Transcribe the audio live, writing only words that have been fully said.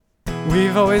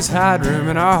We've always had room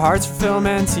in our hearts for film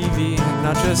and TV,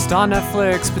 not just on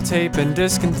Netflix, but tape and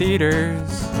disc and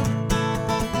theaters.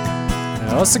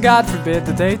 Also, God forbid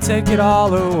that they take it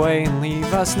all away and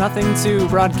leave us nothing to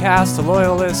broadcast to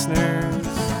loyal listeners.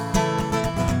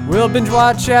 We'll binge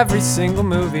watch every single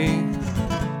movie,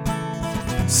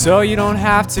 so you don't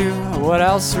have to. What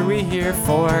else are we here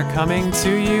for? Coming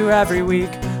to you every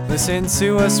week. Listen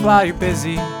to us while you're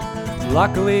busy.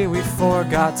 Luckily, we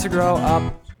forgot to grow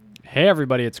up. Hey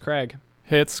everybody, it's Craig.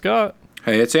 Hey, it's Scott.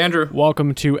 Hey, it's Andrew.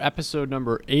 Welcome to episode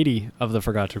number 80 of the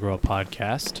Forgot to Grow Up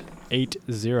podcast. 80.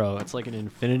 It's like an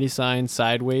infinity sign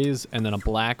sideways and then a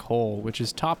black hole, which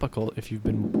is topical if you've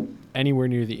been anywhere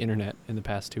near the internet in the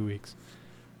past 2 weeks.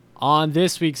 On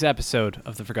this week's episode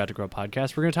of the Forgot to Grow Up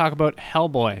podcast, we're going to talk about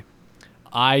Hellboy.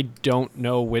 I don't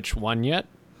know which one yet.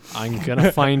 I'm going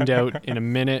to find out in a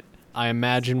minute. I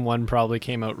imagine one probably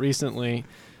came out recently.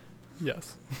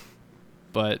 Yes.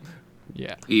 But,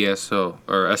 yeah. ESO,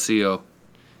 or SEO.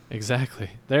 Exactly.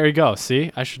 There you go. See?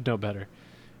 I should know better.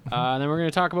 And then we're going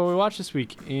to talk about what we watched this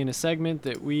week in a segment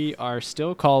that we are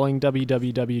still calling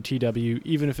WWWTW,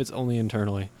 even if it's only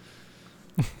internally.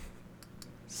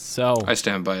 So, I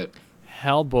stand by it.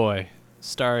 Hellboy,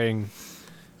 starring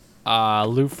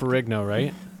Lou Ferrigno,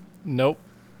 right? Nope.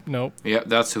 Yeah,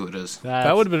 that's who it is.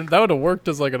 That would have worked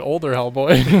as like an older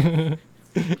Hellboy.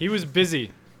 He was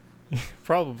busy.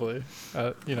 Probably.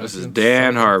 This is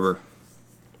Dan Harbour.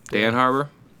 Dan Harbour?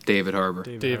 David Harbour.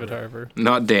 David Harbour.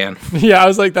 Not Dan. Yeah, I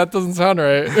was like, that doesn't sound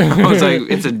right. I was like,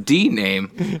 it's a D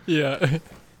name. Yeah.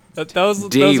 That was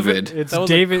David. It's that was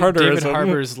David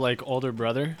Harbour's like older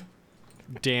brother,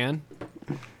 Dan.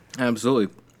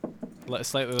 Absolutely.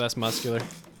 Slightly less muscular,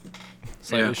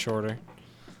 slightly Yeah. shorter.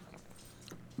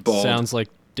 Bald. Sounds like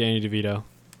Danny DeVito.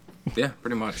 Yeah,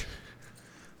 pretty much.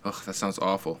 Ugh, that sounds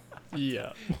awful.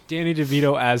 Yeah. Danny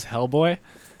DeVito as Hellboy.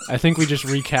 I think we just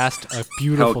recast a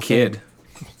beautiful Hell Kid.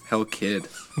 thing. Hell Kid.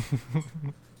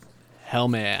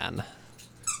 Hellman.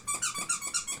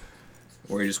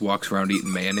 Where he just walks around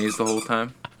eating mayonnaise the whole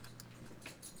time.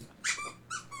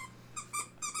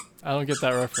 I don't get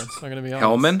that reference. I'm going to be honest.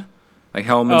 Hellman? Like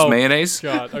Hellman's mayonnaise?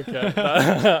 God,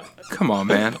 okay. Come on,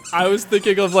 man. I was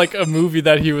thinking of like a movie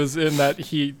that he was in that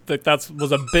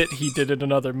was a bit he did in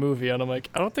another movie, and I'm like,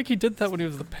 I don't think he did that when he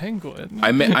was the Penguin.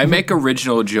 I make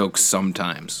original jokes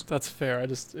sometimes. That's fair. Not Not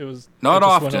it just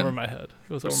often. Went over my head.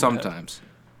 It was over Sometimes. my head.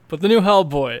 But the new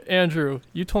Hellboy, Andrew,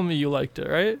 you told me you liked it,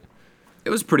 right? It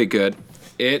was pretty good.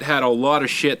 It had a lot of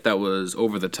shit that was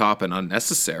over the top and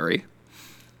unnecessary.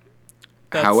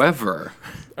 However...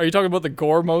 Are you talking about the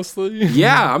gore mostly?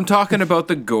 Yeah, I'm talking about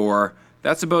the gore.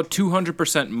 That's about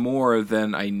 200% more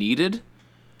than I needed.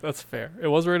 That's fair. It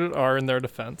was rated R in their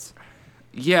defense.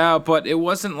 Yeah, but it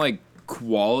wasn't like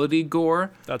quality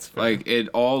gore. That's fair. Like, it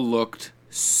all looked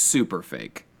super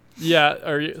fake. Yeah,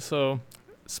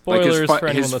 spoilers for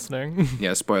anyone listening.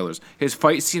 Yeah, spoilers. His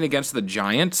fight scene against the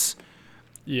Giants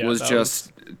was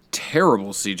just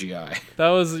terrible CGI. That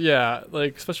was,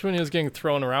 like, especially when he was getting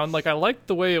thrown around. Like, I liked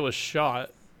the way it was shot.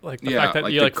 Like, the fact that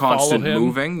like you, the like, constant follow him.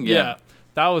 moving. Yeah,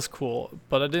 that was cool.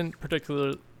 But I didn't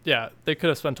particularly... Yeah, they could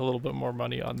have spent a little bit more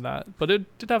money on that. But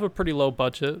it did have a pretty low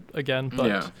budget, again.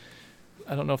 But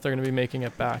I don't know if they're going to be making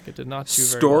it back. It did not do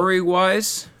very well.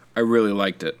 Story-wise, I really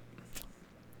liked it.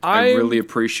 I really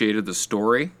appreciated the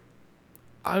story.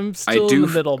 I'm still in the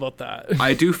middle about that.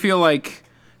 I do feel like,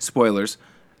 spoilers,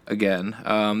 again,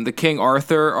 the King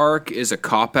Arthur arc is a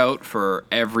cop-out for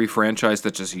every franchise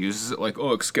that just uses it. Like,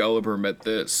 oh, Excalibur meant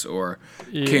this, or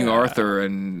King Arthur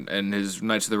and his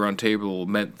Knights of the Round Table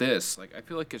meant this. Like, I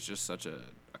feel like it's just such a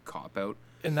cop-out.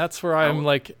 And that's where I'm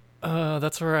like,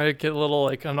 that's where I get a little,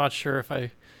 like, I'm not sure if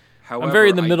I... However, I'm very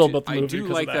in the middle about the movie. I do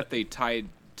like that they tied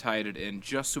it in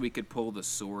just so we could pull the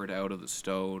sword out of the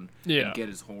stone and get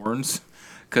his horns,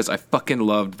 because I fucking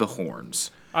loved the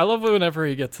horns. I love it whenever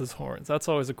he gets his horns. That's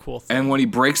always a cool thing. And when he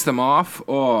breaks them off,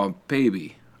 oh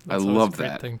baby, that's I love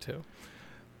that. That's a great thing too.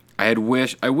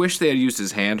 I wish they had used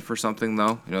his hand for something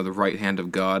though. You know, the right hand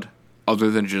of God, other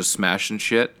than just smashing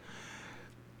shit.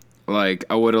 Like,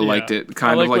 I would have liked it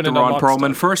kind of like the Ron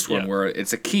Perlman first one, where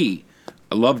it's a key.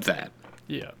 I loved that.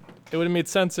 Yeah. It would have made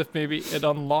sense if maybe it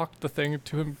unlocked the thing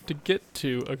to him to get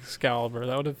to Excalibur.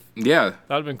 That would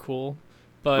have been cool.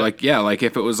 But like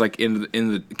if it was like in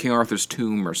the King Arthur's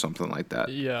tomb or something like that.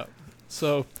 Yeah.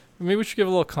 So maybe we should give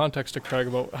a little context to Craig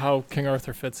about how King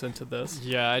Arthur fits into this.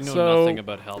 Yeah, I know nothing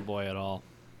about Hellboy at all.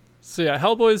 So yeah,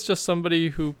 Hellboy is just somebody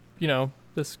who,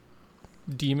 this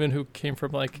demon who came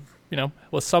from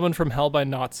was summoned from hell by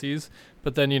Nazis,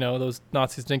 but then, those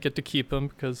Nazis didn't get to keep him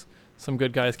because some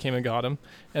good guys came and got him.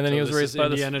 And then he was raised by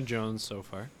Indiana Jones so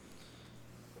far.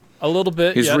 A little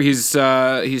bit.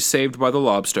 He's saved by the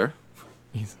lobster.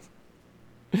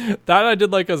 That I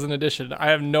did like as an addition. I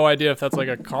have no idea if that's like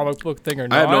a comic book thing or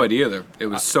not. I have no idea either. It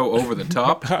was so over the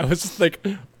top. I was just like,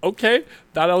 okay,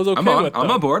 that I was okay with.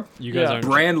 I'm on board. You guys aren't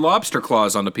brand lobster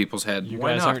claws onto people's head. You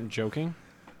Why guys not? aren't joking?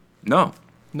 No.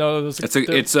 No,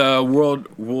 It's a World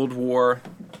War.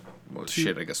 Well,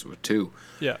 shit, I guess it was 2.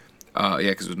 Yeah. Yeah,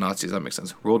 because it was Nazis. That makes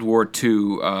sense. World War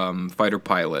II fighter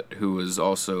pilot who was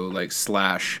also like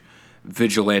 /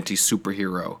 vigilante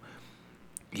superhero.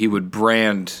 He would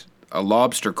brand a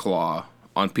lobster claw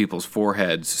on people's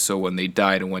foreheads, so when they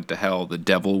died and went to hell, the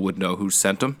devil would know who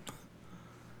sent them.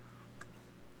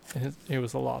 He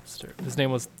was a lobster. His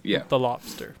name was the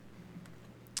Lobster.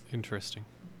 Interesting.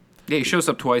 Yeah, he shows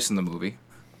up twice in the movie.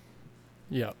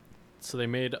 Yeah. So they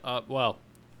made up. Well,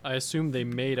 I assume they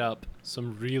made up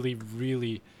some really,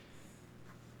 really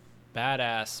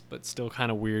badass, but still kind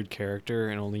of weird character,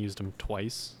 and only used him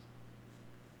twice.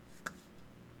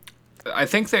 I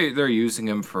think they're using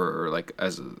him for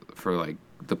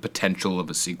the potential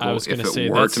of a sequel. I was going if to say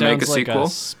it were that to make a sounds like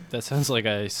sequel, that sounds like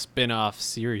a spin-off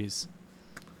series.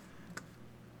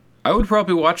 I would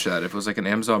probably watch that if it was like an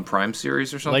Amazon Prime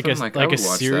series or something. I would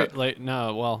watch that. A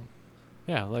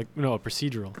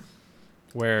procedural,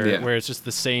 where it's just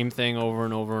the same thing over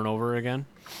and over and over again.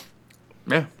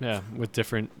 Yeah. Yeah, with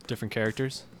different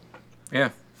characters. Yeah,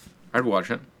 I'd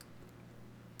watch it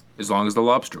as long as the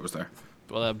lobster was there.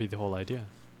 Well, that'd be the whole idea.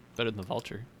 Better than the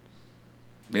vulture.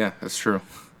 Yeah, that's true.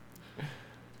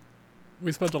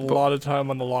 We spent a lot of time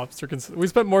on the lobster. We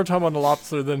spent more time on the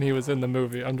lobster than he was in the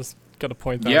movie. I'm just gonna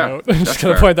point that out. I'm just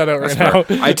gonna point that out right now.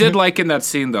 I did like in that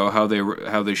scene though how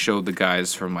they showed the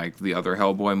guys from like the other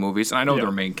Hellboy movies, and I know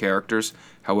they're main characters.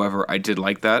 However, I did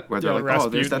like that where they're like, Rasputin, "Oh,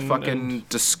 there's that fucking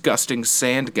disgusting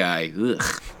sand guy."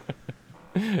 Ugh.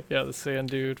 Yeah, the sand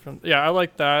dude from. Yeah, I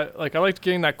like that. Like, I liked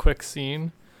getting that quick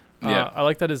scene. I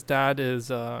like that his dad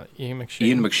is Ian McShane.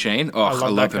 Ian McShane. Oh, I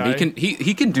love him. Guy.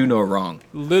 He can do no wrong.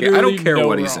 Literally, I don't care no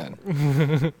what wrong. he's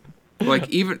in.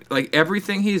 Like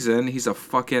everything he's in, he's a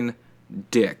fucking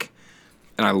dick,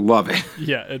 and I love it.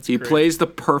 Yeah, it's. He great. plays the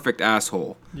perfect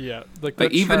asshole. Yeah, like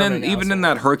even in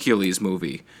that Hercules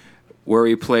movie, where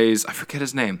he plays, I forget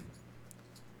his name.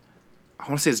 I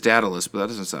want to say it's Daedalus, but that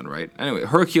doesn't sound right. Anyway,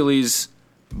 Hercules'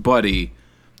 buddy,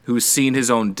 who's seen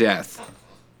his own death.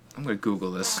 I'm gonna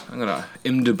Google this. I'm gonna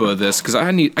IMDb this because I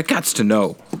gots to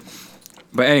know.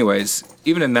 But anyways,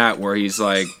 even in that where he's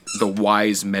like the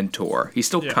wise mentor, he's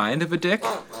still kind of a dick.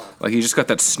 Like he just got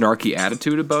that snarky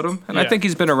attitude about him, and I think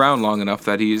he's been around long enough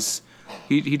that he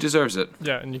deserves it.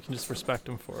 Yeah, and you can just respect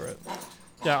him for it.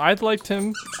 Yeah, I liked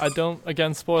him.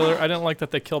 Spoiler, I didn't like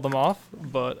that they killed him off,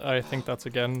 but I think that's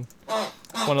again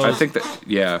one of those. I think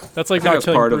that that's like not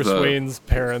killing Bruce Wayne's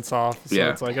parents off. So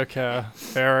it's like, okay,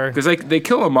 fair. Because they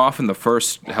kill him off in the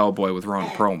first Hellboy with Ron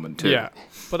Perlman too. Yeah,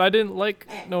 but I didn't like.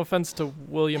 No offense to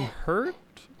William Hurt,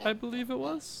 I believe it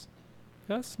was.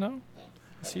 Yes, no.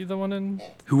 Is he the one in?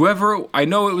 Whoever, I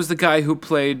know it was the guy who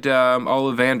played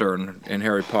Ollivander in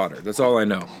Harry Potter. That's all I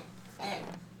know.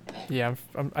 Yeah,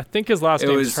 I think his last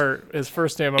name is Hurt. His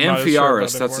first name, I'm not sure.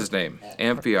 Amphiaraus, that's his name.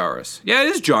 Amphiaraus. Yeah, it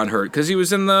is John Hurt because he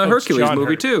was in the Hercules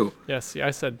movie too. Yes,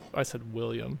 I said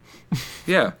William.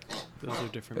 Yeah, those are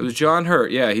different. It was John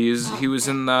Hurt. Yeah, he was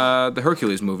in the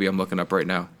Hercules movie I'm looking up right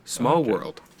now. Small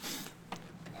World.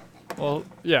 Well,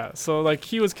 yeah. So like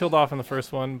he was killed off in the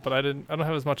first one, but I don't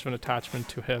have as much of an attachment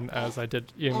to him as I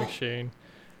did Ian McShane.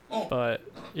 But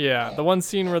yeah, the one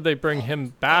scene where they bring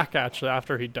him back actually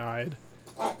after he died.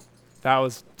 That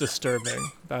was disturbing.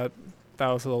 That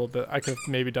was a little bit. I could have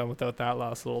maybe done without that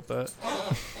last little bit.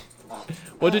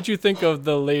 What did you think of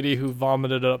the lady who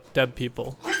vomited up dead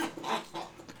people?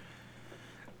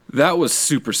 That was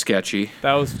super sketchy.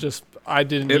 That was just. I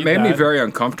didn't. It made me very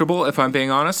uncomfortable, if I'm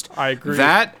being honest. I agree.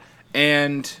 That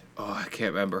and I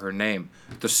can't remember her name.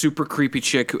 The super creepy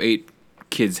chick who ate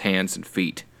kids' hands and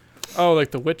feet. Oh,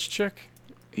 like the witch chick.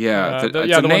 Yeah, it's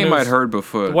a name I'd heard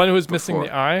before. The one who was missing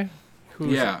the eye. Who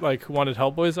wanted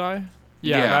Hellboy's eye?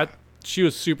 Yeah. She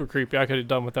was super creepy. I could have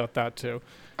done without that too.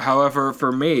 However,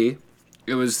 for me,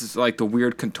 it was like the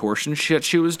weird contortion shit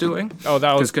she was doing. Oh,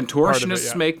 that was because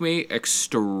contortionists make me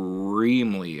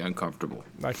extremely uncomfortable.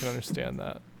 I can understand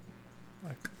that.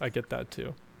 I get that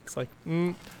too. It's like,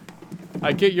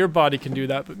 I get your body can do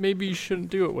that, but maybe you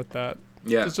shouldn't do it with that.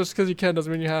 Yeah. It's just because you can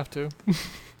doesn't mean you have to.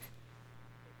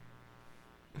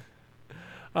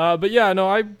 But yeah, no,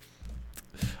 I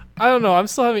don't know. I'm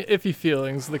still having iffy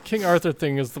feelings. The King Arthur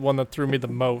thing is the one that threw me the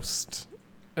most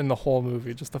in the whole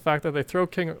movie. Just the fact that they throw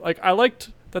King... Like, I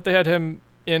liked that they had him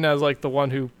in as, like, the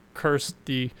one who cursed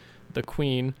the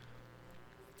queen.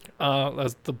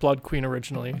 as the Blood Queen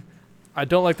originally. I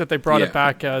don't like that they brought it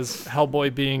back as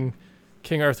Hellboy being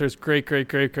King Arthur's great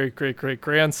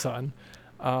grandson.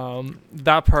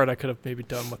 That part I could have maybe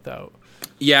done without.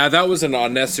 Yeah, that was an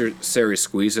unnecessary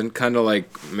squeeze, and kind of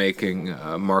like making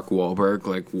Mark Wahlberg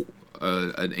like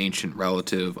an ancient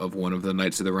relative of one of the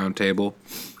Knights of the Round Table.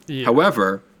 Yeah.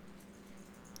 However,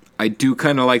 I do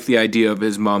kind of like the idea of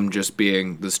his mom just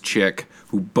being this chick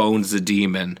who bones a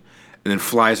demon and then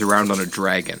flies around on a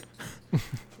dragon.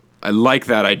 I like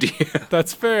that idea.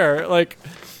 That's fair. Like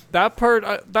that part,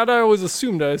 that I always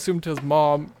assumed. I assumed his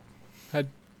mom had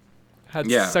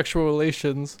sexual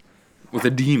relations with a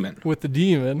demon. With the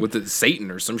demon. With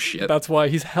Satan or some shit. That's why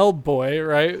he's Hellboy,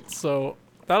 right? So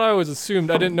that I always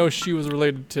assumed. I didn't know she was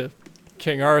related to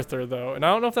King Arthur though, and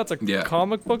I don't know if that's a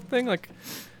comic book thing. Like,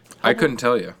 I couldn't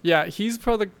tell you. Yeah, he's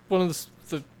probably one of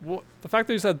the fact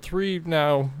that he's had 3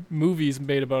 now movies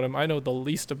made about him. I know the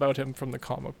least about him from the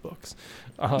comic books.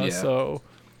 So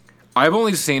I've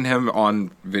only seen him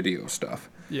on video stuff.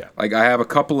 Yeah. Like I have a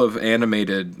couple of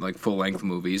animated like full-length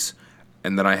movies,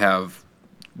 and then I have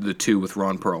the 2 with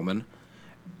Ron Perlman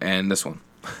and this one.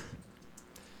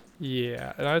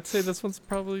 Yeah, and I'd say this one's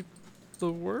probably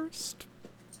the worst.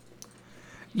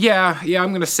 Yeah, I'm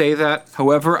going to say that.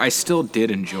 However, I still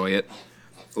did enjoy it.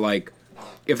 Like,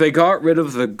 if they got rid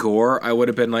of the gore, I would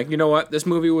have been like, you know what? This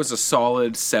movie was a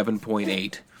solid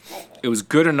 7.8. It was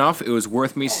good enough. It was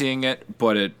worth me seeing it,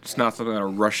 but it's not something I'm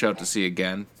going to rush out to see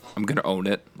again. I'm going to own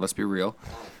it. Let's be real.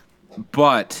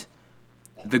 But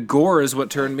the gore is what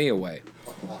turned me away.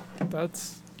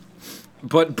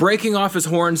 But breaking off his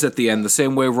horns at the end, the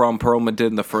same way Ron Perlman did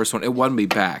in the first one, it won me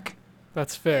back.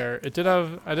 That's fair. I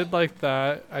did like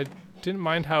that. I didn't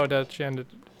mind how it actually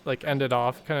ended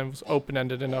off. Kind of was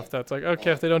open-ended enough that it's like,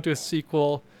 okay, if they don't do a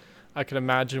sequel, I can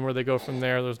imagine where they go from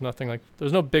there. There's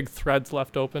no big threads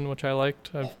left open, which I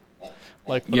liked.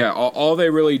 Yeah, all they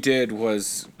really did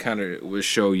was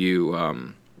show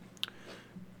you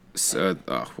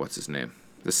what's his name?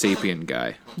 The Sapien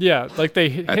guy. Yeah, like they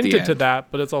hinted to that,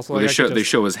 but it's also they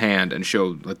show his hand and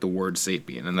show like the word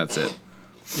Sapien, and that's it.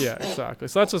 Yeah, exactly.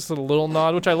 So that's just a little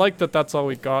nod, which I like that's all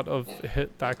we got of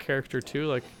that character too.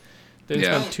 Like they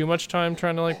didn't spend too much time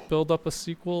trying to like build up a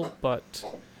sequel, but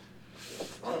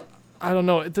I don't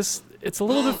know. It's a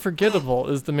little bit forgettable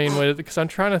is the main way, because I'm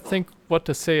trying to think what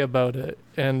to say about it,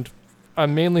 and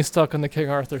I'm mainly stuck on the King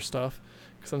Arthur stuff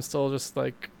because I'm still just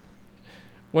like,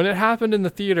 when it happened in the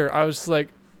theater, I was like,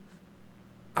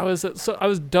 I was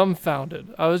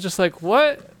dumbfounded. I was just like,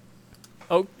 what?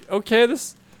 Oh, okay,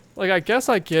 this. Like, I guess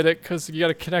I get it because you got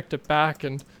to connect it back,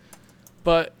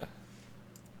 but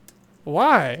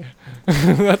why?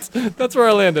 that's where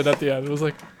I landed at the end. It was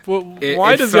like,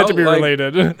 why does it have to be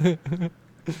related?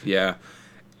 Yeah,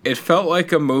 it felt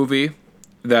like a movie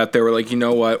that they were like, you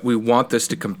know what? We want this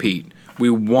to compete. We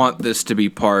want this to be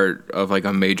part of like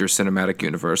a major cinematic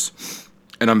universe,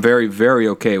 and I'm very, very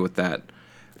okay with that.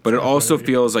 But it also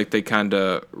feels like they kind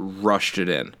of rushed it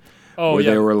in. Oh, where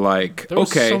they were like, there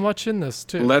was okay, so much in this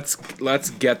too. Let's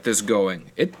get this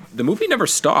going. The movie never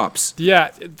stops.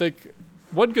 Yeah,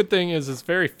 one good thing is it's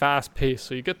very fast paced,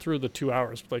 so you get through the 2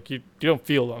 hours like you don't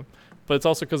feel them. But it's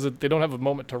also because they don't have a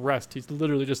moment to rest. He's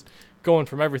literally just going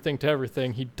from everything to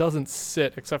everything. He doesn't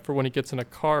sit except for when he gets in a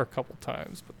car a couple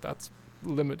times, but that's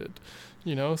limited,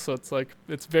 So it's like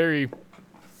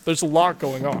there's a lot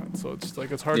going on, so it's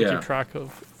like it's hard to keep track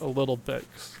of a little bit.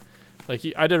 Like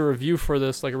I did a review for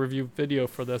this, like a review video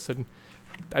for this, and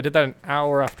I did that an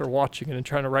hour after watching it and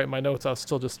trying to write my notes. I was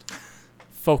still just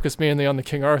focused mainly on the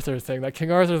King Arthur thing. That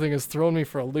King Arthur thing has thrown me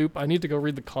for a loop. I need to go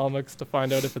read the comics to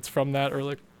find out if it's from that or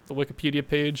like the Wikipedia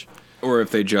page. Or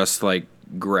if they just like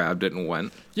grabbed it and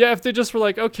went. Yeah, if they just were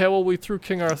like, okay, well, we threw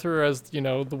King Arthur as,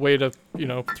 the way to,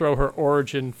 throw her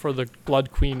origin for the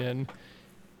Blood Queen in.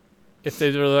 If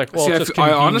they were like, well, it's just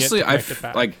convenient to connect it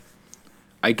back.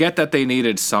 I get that they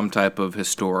needed some type of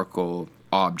historical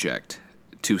object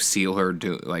to seal her.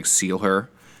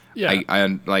 Yeah.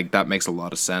 I like that makes a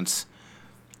lot of sense.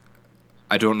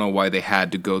 I don't know why they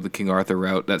had to go the King Arthur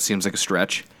route. That seems like a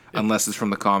stretch, unless it's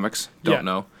from the comics. Don't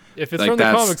know. If it's from the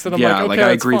comics, then I'm like, okay,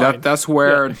 I agree. Fine. That's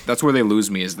where they lose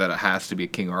me, is that it has to be a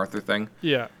King Arthur thing.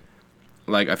 Yeah.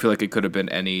 Like, I feel like it could have been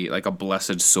any, like, a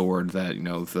blessed sword that,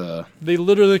 they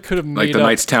literally could have made like the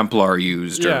Knights Templar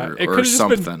used, or it could have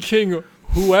something. Just been King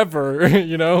whoever, and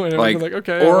it like, like,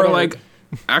 okay. Or, like,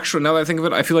 actually, now that I think of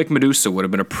it, I feel like Medusa would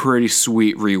have been a pretty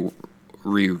sweet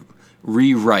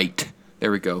rewrite.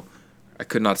 There we go. I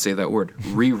could not say that word.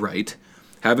 Rewrite.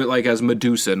 Have it, like, as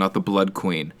Medusa, not the Blood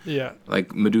Queen. Yeah.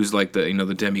 Like, Medusa, like, the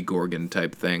Demigorgon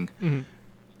type thing. Mm-hmm.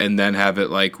 and then have it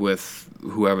like with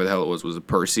whoever the hell it was it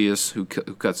Perseus who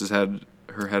cuts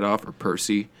her head off, or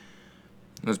Percy?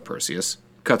 It was Perseus.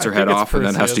 Cuts her head off and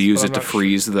then has to use it to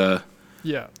freeze the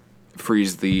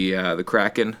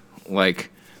Kraken.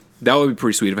 Like, that would be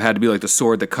pretty sweet if it had to be like the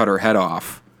sword that cut her head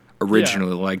off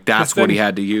originally. Yeah. Like, that's what he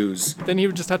had to use. Then he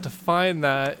would just have to find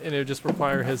that, and it would just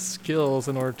require his skills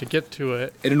in order to get to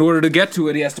it. And in order to get to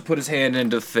it, he has to put his hand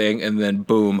into the thing, and then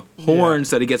boom, horns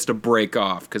that he gets to break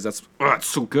off, because that's it's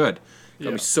so good.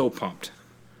 Got me so pumped.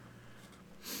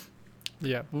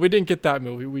 Yeah, but we didn't get that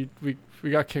movie.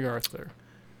 We got King Arthur.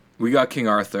 We got King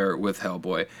Arthur with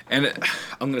Hellboy, and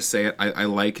I'm gonna say it. I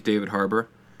like David Harbour.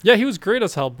 Yeah, he was great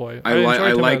as Hellboy.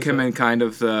 I like him in kind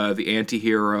of the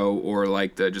anti-hero, or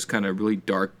like the just kind of really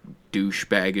dark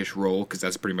douchebaggish role, because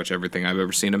that's pretty much everything I've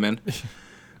ever seen him in.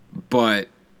 But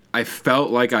I felt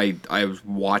like I was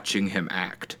watching him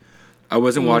act. I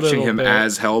wasn't watching him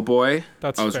as Hellboy.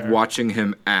 I was watching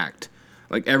him act.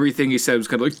 Like, everything he said was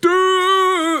kind of like,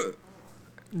 duh!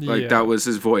 Like, that was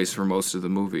his voice for most of the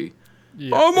movie.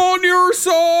 Yeah. I'm on your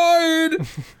side!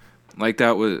 Like,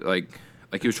 that was, like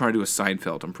he was trying to do a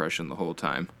Seinfeld impression the whole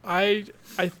time. I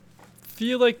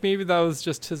feel like maybe that was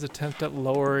just his attempt at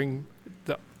lowering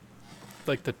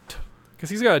because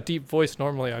he's got a deep voice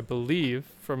normally, I believe,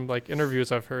 from, like,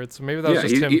 interviews I've heard. So maybe that was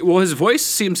just him. Well, his voice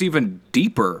seems even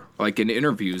deeper, like, in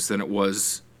interviews than it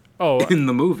was in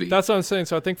the movie. That's what I'm saying.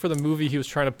 So I think for the movie, he was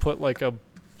trying to put, like, a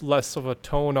less of a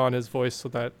tone on his voice, so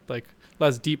that, like,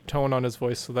 less deep tone on his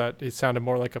voice, so that it sounded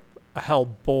more like a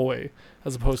Hellboy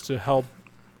as opposed to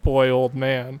Hellboy old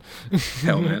man.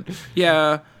 Hellman.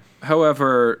 Yeah.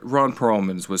 However, Ron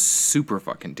Perlman's was super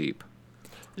fucking deep.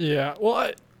 Yeah.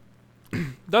 Well,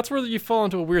 that's where you fall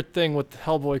into a weird thing with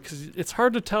Hellboy, because it's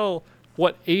hard to tell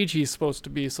what age he's supposed to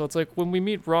be. So it's like when we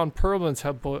meet Ron Perlman's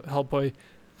Hellboy,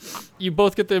 you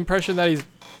both get the impression that he's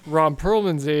Ron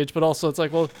Perlman's age, but also it's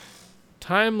like, well,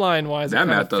 timeline-wise, that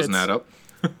math doesn't add up.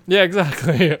 Yeah,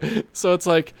 exactly. So it's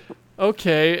like,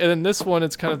 okay, and then this one,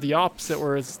 it's kind of the opposite,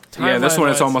 where it's this one,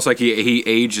 it's almost like he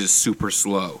ages super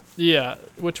slow. Yeah,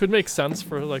 which would make sense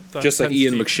for, like, the just like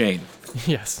Ian McShane.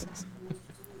 Yes.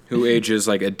 Who ages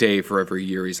like a day for every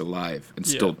year he's alive and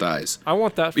still dies. I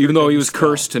want that. Even though he was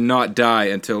cursed to not die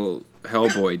until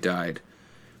Hellboy died.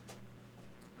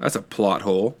 That's a plot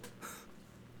hole.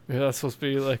 Yeah, that's supposed to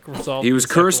be, like, resolved. He was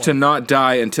cursed to not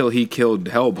die until he killed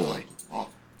Hellboy.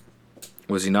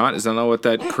 Was he not? Is that not what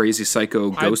that crazy psycho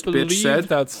ghost bitch said?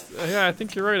 I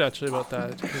think you're right, actually, about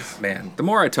that. Man, the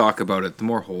more I talk about it, the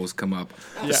more holes come up.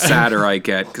 The sadder I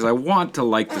get, because I want to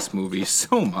like this movie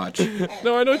so much.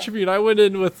 No, I know what you mean. I went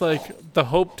in with, like, the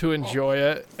hope to enjoy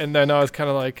it, and then I was kind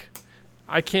of like,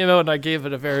 I came out and I gave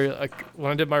it a very, like,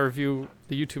 when I did my review,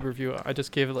 the YouTube review, I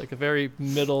just gave it, like, a very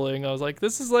middling. I was like,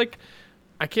 this is, like,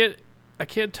 I can't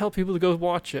tell people to go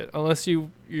watch it unless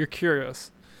you're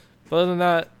curious. But other than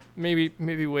that,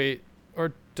 maybe wait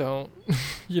or don't,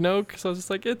 because I was just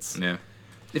like, it's... Yeah.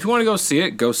 If you want to go see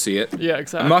it, go see it. Yeah,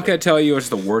 exactly. I'm not going to tell you it's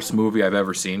the worst movie I've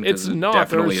ever seen, because it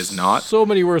definitely is not. So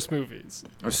many worse movies.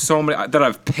 There's so many that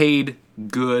I've paid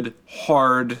good,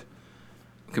 hard,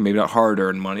 okay, maybe not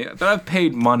hard-earned money, that I've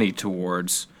paid money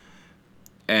towards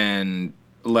and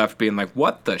left being like,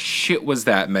 what the shit was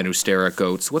that, Menustera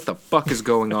Goats? What the fuck is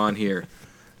going on here?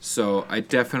 So I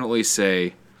definitely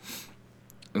say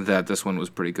that this one was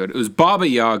pretty good. It was Baba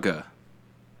Yaga.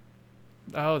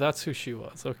 Oh, that's who she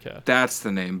was. Okay. That's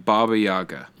the name, Baba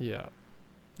Yaga. Yeah.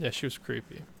 Yeah, she was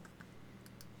creepy.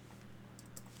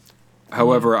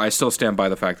 However, I still stand by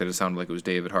the fact that it sounded like it was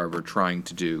David Harbour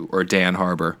or Dan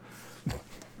Harbour,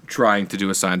 trying to do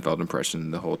a Seinfeld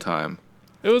impression the whole time.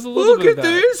 It was a little bit of that.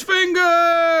 Look at these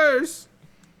fingers!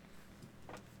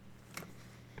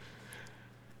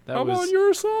 I'm on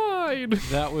your side!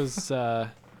 That was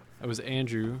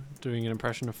Andrew doing an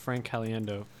impression of Frank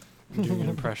Caliendo, doing an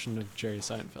impression of Jerry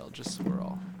Seinfeld, just so we're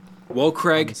all... Well,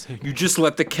 Craig, you just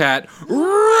let the cat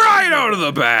right out of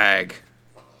the bag!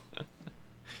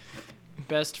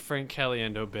 Best Frank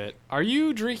Caliendo bit. Are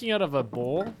you drinking out of a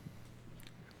bowl?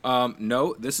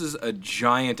 No, this is a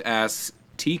giant-ass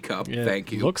teacup,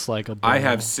 thank you. Looks like a bowl. I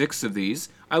have 6 of these.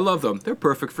 I love them. They're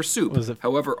perfect for soup.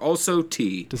 However, also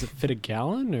tea. Does it fit a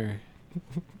gallon, or...?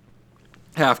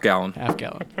 Half gallon. Half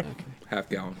gallon, okay. Half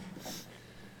gallon.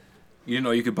 You didn't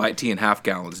know you could buy tea in half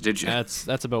gallons, did you?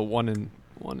 That's about 1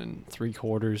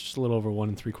 3/4, just a little over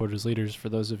 1 3/4 liters for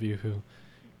those of you who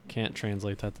can't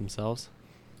translate that themselves.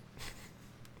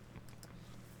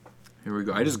 Here we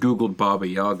go. I just Googled Baba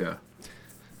Yaga.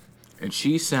 And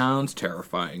she sounds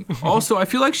terrifying. Also, I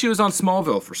feel like she was on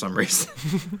Smallville for some reason.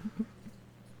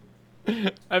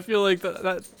 I feel like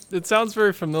that it sounds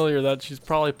very familiar, that she's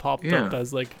probably popped up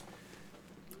as, like...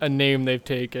 a name they've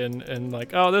taken and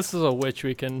like, oh, this is a witch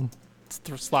we can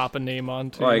slap a name on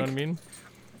to. You know what I mean?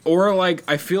 Or like,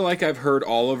 I feel like I've heard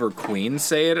Oliver Queen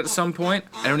say it at some point.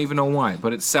 I don't even know why,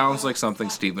 but it sounds like something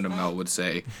Stephen Amell would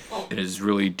say in his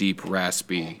really deep,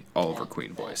 raspy Oliver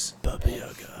Queen voice. Baba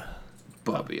Yaga.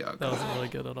 Baba Yaga. That wasn't really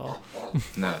good at all.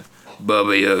 Nah.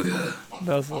 Baba Yaga.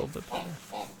 That was a little bit better.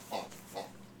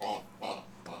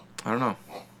 I don't know.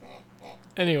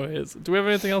 Anyways, do we have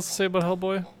anything else to say about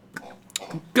Hellboy?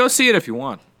 Go see it if you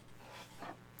want.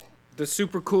 The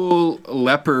super cool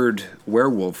leopard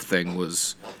werewolf thing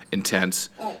was intense.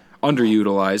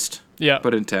 Underutilized, Yeah,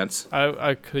 but intense.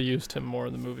 I could have used him more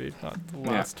in the movie, not the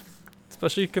last.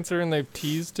 Especially considering they've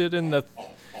teased it in the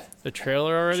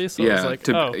trailer already. So Yeah, it's like,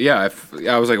 oh,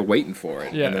 I was like waiting for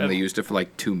it. Yeah, and then and- they used it for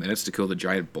like 2 minutes to kill the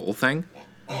giant bull thing.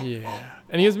 yeah.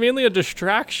 And he was mainly a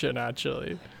distraction,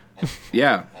 actually.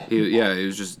 Yeah, he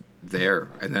was just there.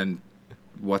 And then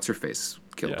what's her face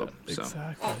killed Yeah, him. So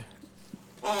exactly.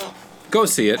 go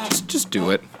see it. Just do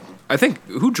it. I think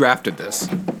who drafted this?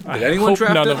 Did anyone hope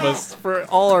draft none it? of us, for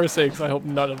all our sakes, I hope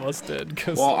none of us did.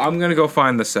 Cause Well, I'm gonna go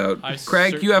find this out. I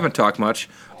Craig, you haven't talked much.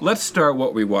 Let's start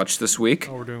what we watched this week.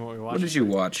 Oh, we're doing what we watched. What did you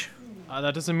watch?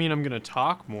 That doesn't mean I'm gonna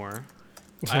talk more.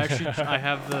 I actually I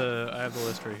have the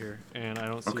list right here, and I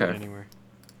don't see Okay. it anywhere.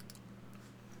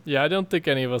 yeah, I don't think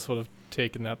any of us would have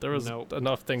taken that. There was Nope.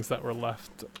 enough things that were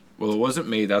left. Well, it wasn't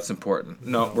me. That's important.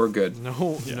 No, No. we're good.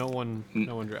 No, Yeah. no one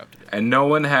drafted it And no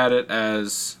one had it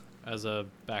as as a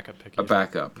backup pick. a either.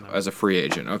 backup, No. as a free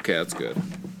agent. Okay, that's good.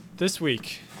 This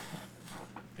week,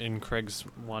 in Craig's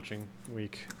watching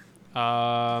week,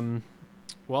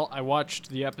 well, I watched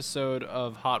the episode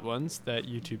of Hot Ones, that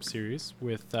YouTube series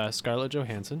with Scarlett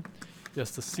Johansson.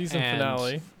 Yes, the season And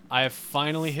finale. I have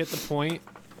finally hit the point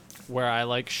where I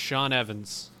like Sean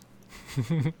Evans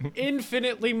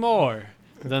infinitely more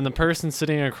than the person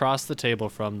sitting across the table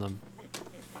from them.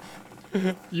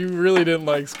 You really didn't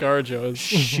like ScarJo.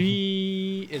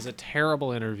 She is a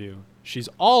terrible interview. She's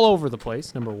all over the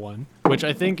place, number one, which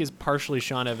I think is partially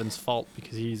Sean Evans' fault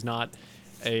because he's not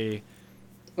a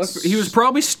He was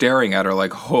probably staring at her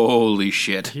like, "Holy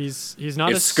shit!" he's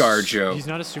not It's a ScarJo. He's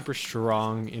not a super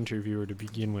strong interviewer to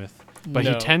begin with, but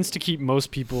he No. tends to keep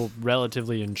most people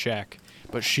relatively in check.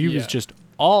 But she was Yeah. just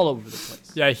all over the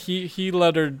place. Yeah, he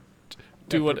let her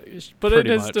do Yeah, what. But in pretty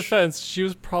his much. defense, she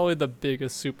was probably the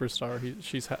biggest superstar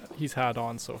he's had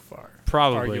on so far.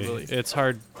 Probably, Arguably. it's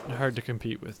hard to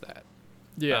compete with that.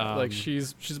 Yeah, like Um,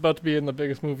 she's about to be in the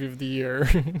biggest movie of the year.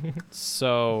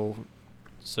 So,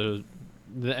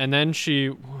 and then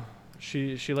she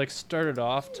like started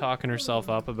off talking herself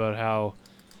up about how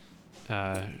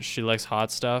she likes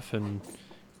hot stuff and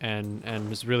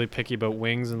was really picky about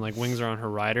wings, and like wings are on her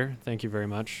rider. Thank you very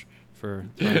much for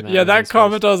throwing that Yeah, in that his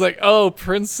comment, face. I was like, oh,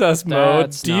 princess mode,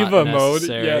 That's not diva mode.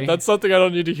 necessary. Yeah, that's something I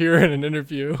don't need to hear in an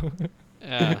interview.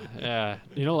 Yeah.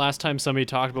 You know, last time somebody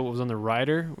talked about what was on the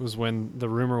rider was when the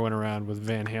rumor went around with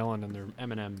Van Halen and their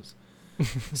M&Ms.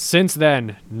 Since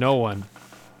then, no one.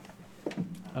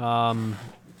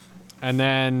 And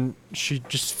then she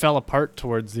just fell apart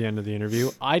towards the end of the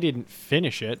interview. I didn't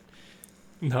finish it.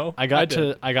 No, I got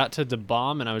did. to the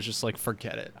bomb and I was just like,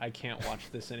 forget it. I can't watch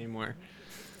this anymore.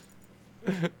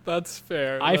 That's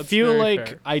fair. I That's feel very like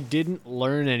fair. I didn't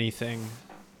learn anything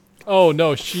Oh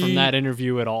no, from that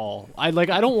interview at all. I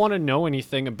don't want to know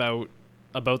anything about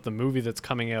the movie that's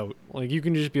coming out. Like, you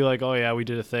can just be like, oh yeah, we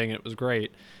did a thing, it was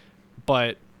great.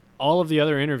 But all of the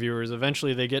other interviewers,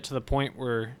 eventually they get to the point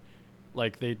where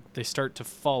like they start to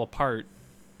fall apart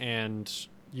and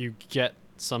you get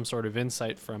some sort of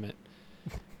insight from it.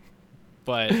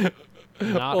 But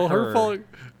not well, her. her fault. It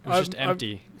was just I'm-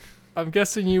 empty. I'm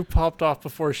guessing you popped off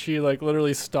before she like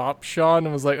literally stopped Sean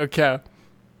and was like, okay,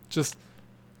 just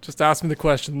ask me the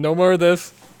question. No more of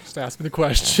this. Just ask me the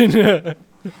question.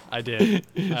 I did.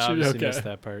 I obviously okay. missed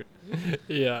that part.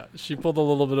 Yeah, she pulled a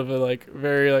little bit of a like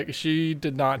very like she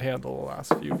did not handle the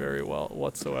last few very well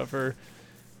whatsoever,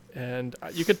 and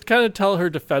you could kind of tell her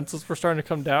defenses were starting to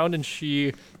come down, and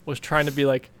she was trying to be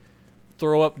like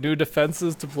throw up new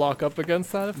defenses to block up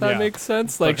against that, if that Yeah. makes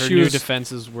sense. Like, Like her she new was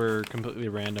defenses were completely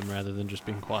random rather than just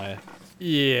being quiet.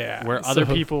 yeah, Where other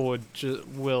so- people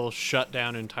will shut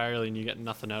down entirely and you get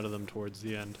nothing out of them towards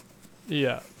the end.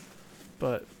 yeah,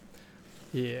 but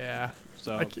yeah,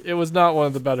 So like, it was not one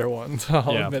of the better ones.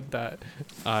 I'll Yeah. admit that.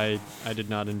 I did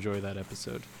not enjoy that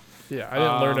episode. Yeah, I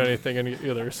didn't learn Um, anything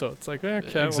either, so it's like,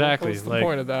 okay, exactly, Well, what's the like,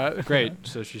 point of that? Great.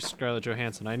 So she's Scarlett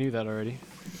Johansson. I knew that already.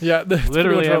 Yeah, that's pretty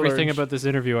Literally much what I everything learned. about this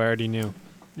interview I already knew.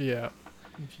 Yeah,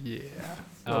 yeah.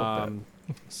 a little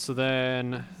bit. So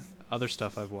then, other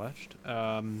stuff I've watched.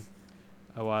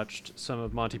 I watched some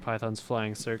of Monty Python's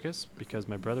Flying Circus because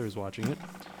my brother is watching it.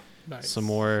 Nice. Some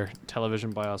more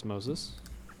television by osmosis.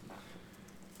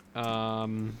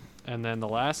 And then the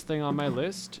last thing on my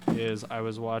list is I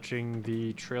was watching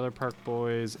the Trailer Park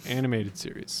Boys animated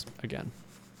series again.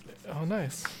 Oh,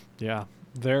 nice. Yeah,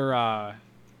 their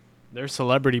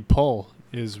celebrity pull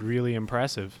is really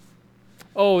impressive.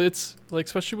 Oh, it's like,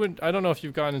 especially when, I don't know if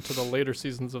you've gotten into the later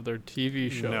seasons of their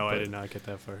TV show. No, I but- did not get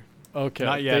that far. Okay.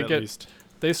 Not yet, at least.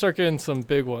 They start getting some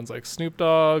big ones like Snoop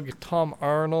Dogg, Tom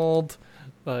Arnold.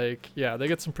 Like, yeah, they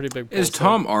get some pretty big. Is pulls.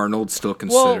 Tom Arnold still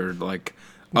considered like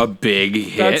a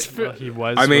big That's hit? fair. He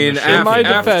was. I when mean, the show In my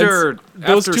came out. defense,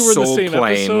 those after two were in the Soul same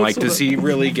Plane, episode, like, so does the- he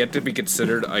really get to be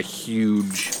considered a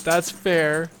huge? That's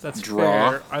fair. That's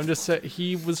Draw. fair. I'm just saying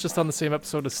he was just on the same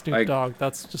episode as Snoop Like- Dogg.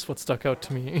 That's just what stuck out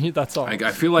to me. That's all. Like,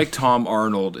 I feel like Tom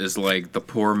Arnold is like the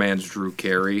poor man's Drew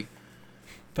Carey,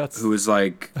 That's who is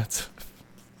like that's.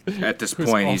 at this Who's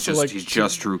point he's also, just like, he's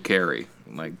just Drew Carey.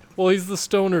 Like, Well, he's the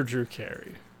stoner Drew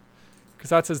Carey. Because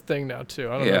that's his thing now, too.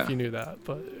 I don't know Yeah. if you knew that.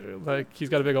 But, like, he's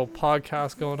got a big old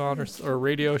podcast going on or a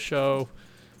radio show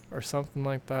or something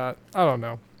like that. I don't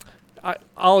know.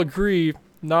 I'll agree,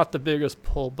 not the biggest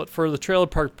pull. But for the Trailer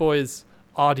Park Boys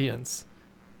audience,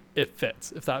 it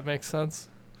fits, if that makes sense.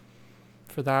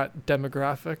 For that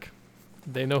demographic.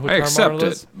 They know who I Tom accept Arnold it,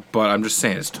 is. but I'm just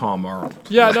saying it's Tom Arnold.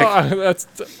 Yeah, Like, no, that's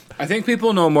I think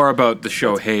people know more about the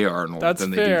show Hey Arnold That's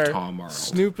than they fair. do Tom Arnold.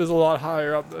 Snoop is a lot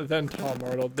higher up than Tom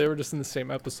Arnold. They were just in the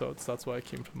same episodes. That's why it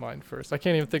came to mind first. I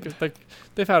can't even think of, like,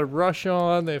 they've had Rush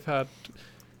on. They've had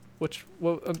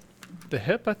the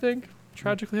Hip, I think,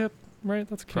 Tragically Hip, right?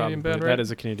 That's a Canadian Probably. band, right? That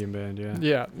is a Canadian band,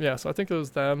 yeah. Yeah. So I think it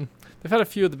was them. They've had a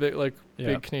few of the big Yeah.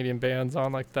 big Canadian bands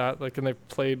on like that, like, and they've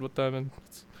played with them, and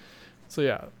so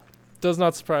yeah, does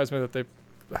not surprise me that they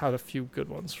had a few good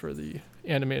ones for the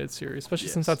animated series, especially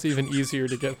since Yes. that's even easier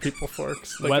to get people for.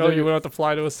 'Cause, like, Whether- oh, you won't have to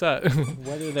fly to a set.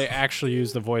 Whether they actually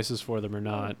use the voices for them or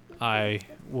not, I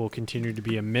will continue to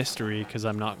be a mystery because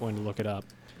I'm not going to look it up.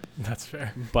 That's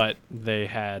fair. But they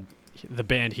had the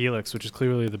band Helix, which is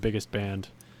clearly the biggest band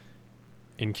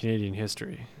in Canadian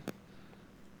history,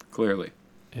 Clearly,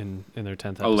 in their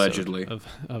 10th episode Allegedly.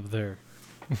 of their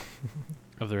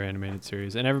of their animated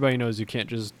series. And everybody knows you can't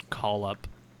just call up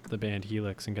the band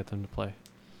Helix and get them to play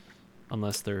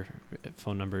unless their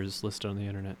phone number is listed on the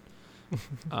internet.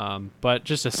 But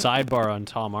just a sidebar on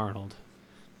Tom Arnold.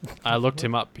 I looked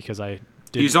him up because I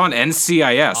he's on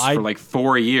NCIS I for like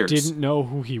 4 years. didn't know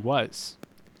who he was.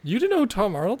 You didn't know who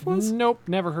Tom Arnold was? Nope,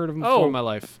 never heard of him before Oh. in my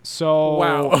life. So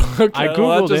Wow. Okay, I well,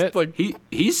 Googled that just, it. Like,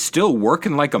 He's still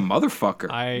working like a motherfucker.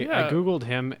 I Yeah. Googled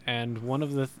him, and one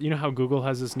of the you know how Google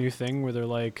has this new thing where they're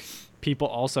like, people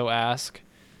also ask,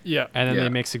 yeah. and then Yeah. they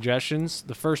make suggestions.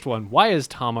 The first one: why is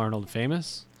Tom Arnold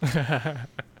famous?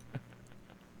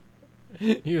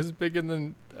 He was big in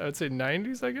the, I would say,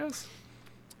 90s, I guess?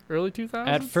 Early 2000s?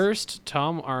 At first,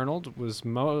 Tom Arnold was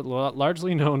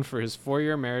largely known for his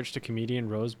 4-year marriage to comedian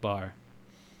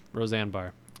Roseanne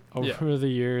Barr. Over the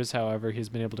years, however, he's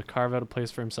been able to carve out a place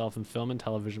for himself in film and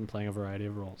television, playing a variety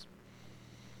of roles.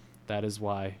 That is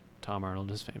why Tom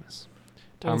Arnold is famous.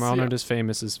 Tom Well, see, Arnold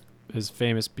is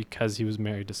famous because he was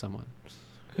married to someone.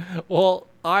 Well,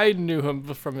 I knew him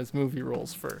from his movie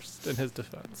roles first, in his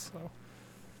defense. So,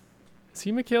 is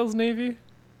he McHale's Navy?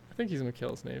 I think he's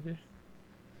McHale's Navy.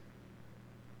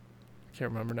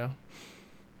 Can't remember now.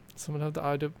 Someone have the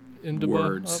IMDb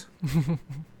Words. up?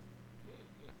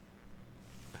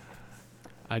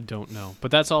 I don't know,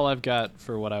 but that's all I've got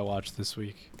for what I watched this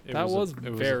week. That was it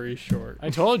very short. I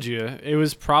told you it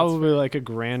was probably like a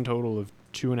grand total of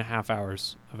 2.5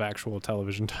 hours of actual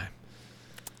television time.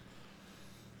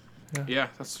 Yeah,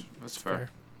 that's fair.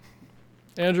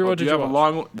 Andrew, what do did you you have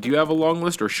watch? a long? Do you have a long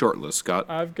list or short list, Scott?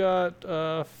 I've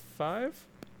got 5.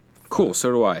 Cool.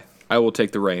 So do I. I will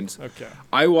take the reins. Okay.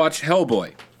 I watched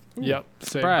Hellboy. Yep. Same.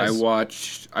 Surprise.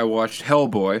 I watched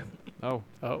Hellboy, Oh,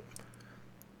 Oh,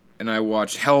 and I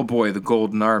watched Hellboy: The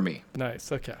Golden Army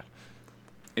nice. Okay.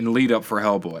 in lead up for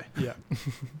Hellboy. Yeah.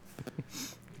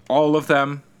 All of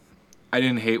them, I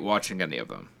didn't hate watching any of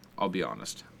them. I'll be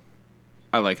honest.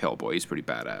 I like Hellboy. He's pretty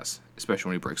badass, especially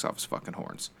when he breaks off his fucking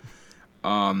horns.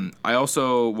 I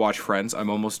also watched Friends. I'm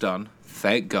almost done.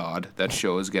 Thank God. That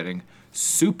show is getting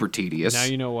super tedious. now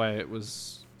you know why it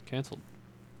was canceled.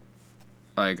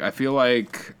 Like, I feel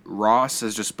like Ross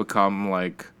has just become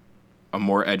like a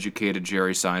more educated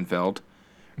Jerry Seinfeld.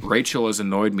 Rachel has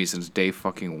annoyed me since day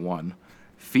fucking 1.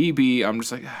 Phoebe, I'm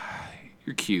just like,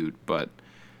 you're cute, but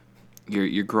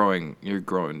you're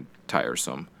growing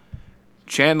tiresome.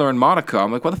 Chandler and Monica,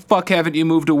 I'm like, why the fuck haven't you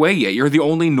moved away yet? You're the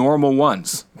only normal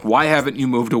ones. Why haven't you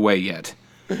moved away yet?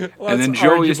 and then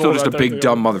Joey is still just a big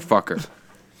dumb motherfucker.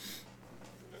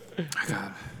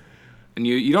 God. And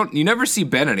you never see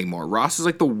Ben anymore. Ross is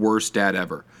like the worst dad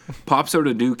ever. Pops out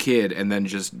a new kid, and then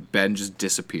Ben just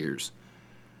disappears.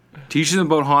 Teaches him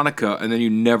about Hanukkah, and then you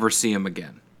never see him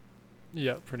again.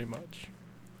 Yeah, pretty much.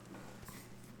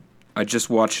 I just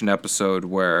watched an episode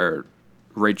where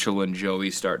Rachel and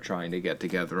Joey start trying to get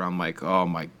together. I'm like, oh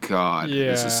my God.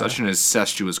 This is such an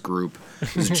incestuous group.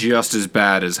 It's just as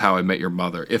bad as How I Met Your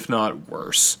Mother, if not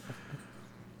worse.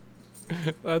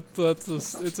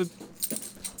 It's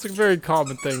a very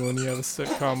common thing when you have a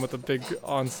sitcom with a big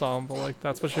ensemble like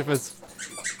that, especially if it's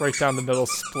right down the middle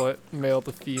split, male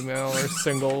to female or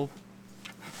single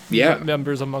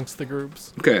members amongst the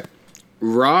groups. Okay.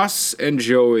 Ross and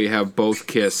Joey have both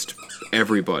kissed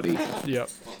everybody. Yep.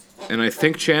 And I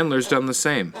think Chandler's done the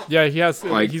same. Yeah, he has.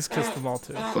 He's kissed them all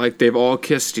too. Like, they've all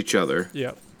kissed each other.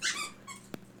 Yep.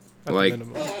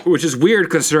 Which is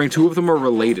weird considering two of them are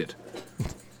related.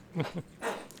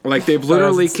 Like, they've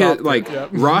literally kissed. Like,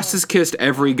 Ross has kissed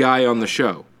every guy on the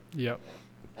show. Yep.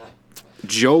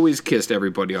 Joey's kissed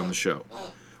everybody on the show.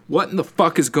 What in the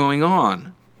fuck is going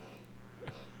on?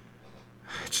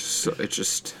 It's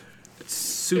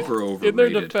super overrated. In their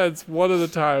defense, one of the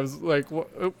times, like,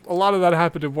 a lot of that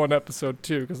happened in one episode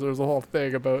too, because there was a whole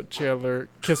thing about Chandler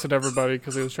kissing everybody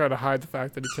because he was trying to hide the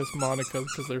fact that he kissed Monica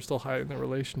because they're still hiding their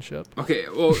relationship. Okay,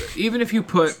 well, even if you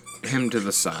put him to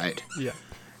the side,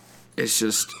 it's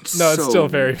just it's still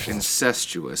very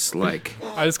incestuous. Like,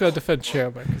 I just gotta defend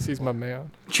Chandler because he's my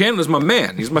man. Chandler's my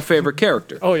man. He's my favorite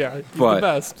character. Oh yeah, he's the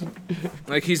best.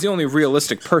 Like, he's the only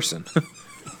realistic person.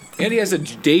 And he has a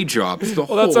day job. It's the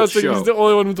whole that's what I was show. thinking. He's the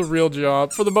only one with a real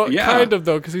job for the kind of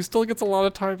though, because he still gets a lot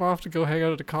of time off to go hang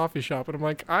out at a coffee shop. And I'm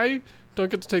like, I don't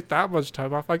get to take that much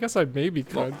time off. I guess I maybe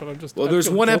could, but I'm just. Well,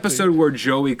 there's one episode where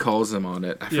Joey calls him on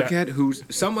it. I forget who's.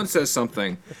 Someone says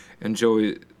something, and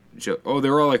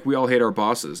they're all like, we all hate our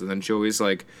bosses, and then Joey's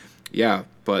like, yeah,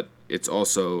 but it's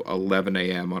also 11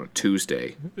 a.m. on a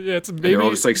Tuesday. Yeah, it's maybe. And they're all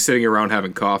just like sitting around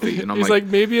having coffee, and I'm he's like,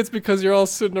 maybe it's because you're all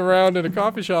sitting around in a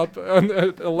coffie shop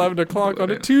at 11 o'clock on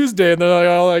a Tuesday, and they're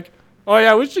all like, oh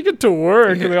yeah, we should get to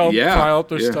work, and they all pile up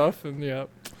their stuff, and I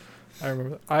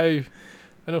remember that. I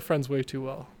know Friends way too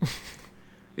well.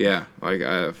 Yeah, like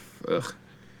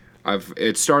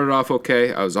it started off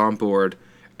okay. I was on board.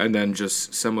 And then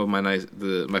just some of my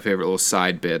my favorite little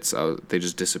side bits, they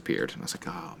just disappeared. And I was like,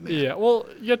 oh, man. Yeah, well,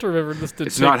 you have to remember this did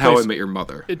It's not How I Met Your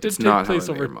Mother. It did take place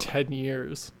over 10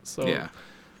 years. So yeah.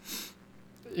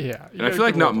 Yeah. And I feel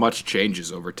like not much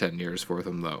changes over 10 years for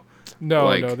them, though. No,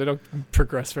 they don't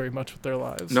progress very much with their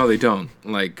lives. No, they don't.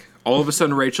 Like, all of a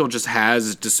sudden, Rachel just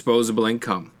has disposable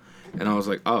income. And I was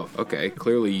like, oh, okay.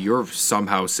 Clearly, you're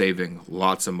somehow saving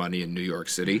lots of money in New York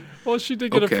City. Well, she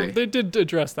did get they did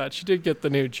address that. She did get the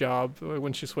new job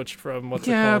when she switched from what's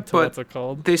it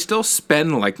called. They still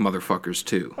spend like motherfuckers,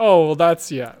 too. Oh, well,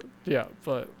 that's,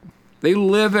 but... They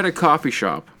live at a coffee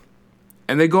shop,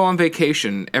 and they go on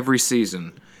vacation every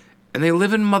season, and they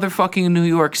live in motherfucking New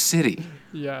York City.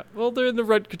 Yeah, well, they're in the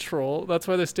rent control. That's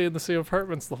why they stay in the same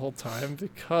apartments the whole time,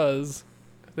 because...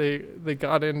 They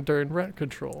got in during rent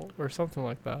control or something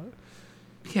like that.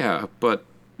 Yeah, but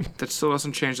that still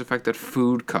doesn't change the fact that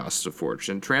food costs a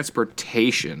fortune.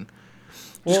 Transportation.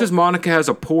 Just because Monica has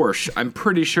a Porsche, I'm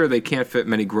pretty sure they can't fit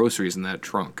many groceries in that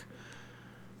trunk.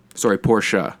 Sorry,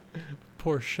 Porsche.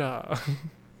 Porsche.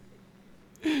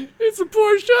 It's a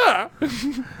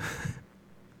Porsche!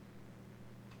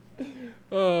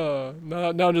 Now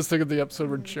I'm just thinking of the episode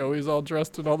where Joey's all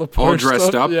dressed in all the Porsche all dressed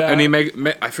stuff. up, and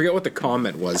he I forget what the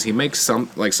comment was. He makes some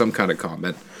kind of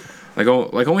comment, like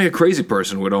only a crazy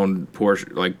person would own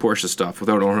Porsche stuff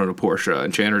without owning a Porsche.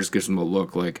 And Chandler just gives him a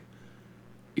look like,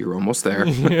 "You're almost there.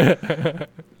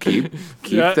 keep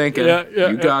thinking.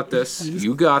 You got this.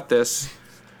 You got this."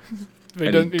 He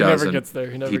never gets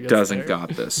there. He doesn't got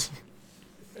this.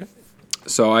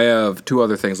 So I have two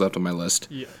other things left on my list.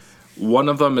 Yeah. One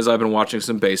of them is I've been watching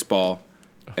some baseball,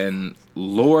 and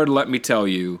Lord, let me tell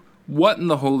you, what in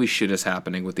the holy shit is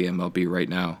happening with the MLB right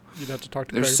now? You'd have to talk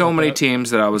to There's so many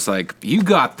teams that I was like, you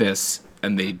got this,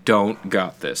 and they don't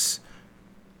got this.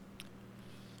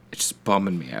 It's just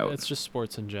bumming me out. It's just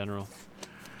sports in general.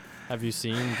 Have you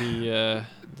seen the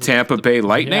Tampa Bay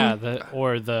Lightning? Yeah,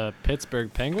 or the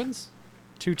Pittsburgh Penguins?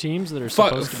 Two teams that are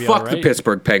supposed to be Fuck the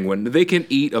Pittsburgh Penguin. They can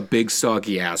eat a big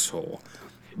soggy asshole.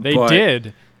 They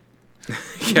did.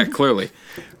 Yeah, clearly.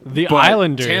 The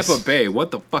Islanders. Tampa Bay, what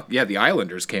the fuck? Yeah, the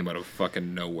Islanders came out of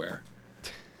fucking nowhere.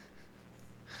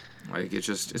 Like, it's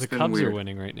been weird. The Cubs are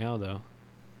winning right now, though.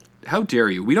 How dare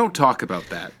you? We don't talk about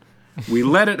that. We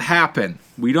let it happen.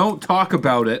 We don't talk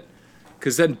about it.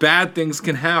 because then bad things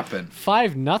can happen.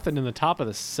 5-0 in the top of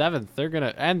the 7th.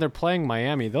 They're playing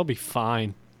Miami. They'll be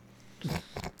fine.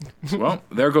 Well,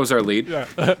 there goes our lead.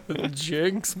 Yeah.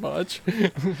 Jinx much.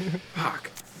 Fuck.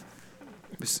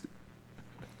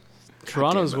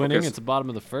 Toronto's damn it, winning. okay. It's the bottom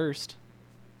of the first.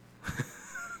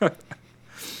 That's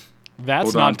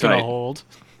Hold on not going tight. to hold.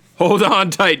 Hold on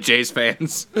tight, Jays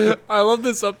fans. I love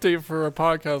this update for our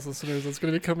podcast listeners. It's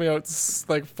going to be coming out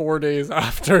like 4 days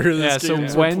after this Yeah, so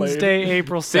game's been played. Wednesday,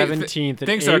 April 17th.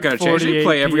 Things aren't going to change. They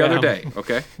play every other day, PM.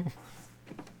 okay?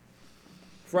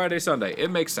 Friday, Sunday. It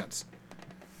makes sense.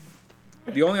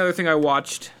 The only other thing I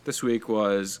watched this week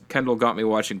was Kendall got me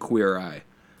watching Queer Eye.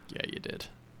 Yeah, you did.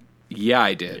 Yeah,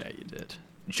 I did. Yeah, you did.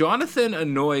 Jonathan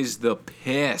annoys the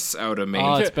piss out of me.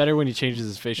 Oh, it's better when he changes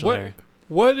his facial hair.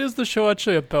 What is the show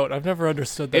actually about? I've never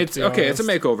understood that. It's okay. It's a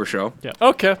makeover show. Yeah.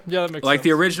 Okay, yeah, that makes Like sense.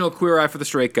 the original Queer Eye for the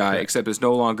Straight Guy, except it's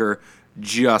no longer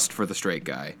just for the straight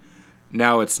guy.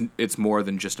 Now it's more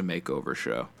than just a makeover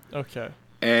show. Okay.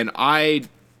 And I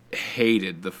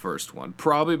hated the first one,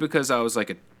 probably because I was like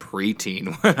a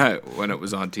preteen when it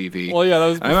was on TV. Well, yeah, that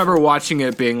was. I remember watching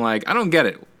it being like, I don't get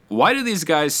it. Why do these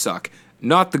guys suck?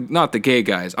 Not the gay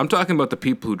guys. I'm talking about the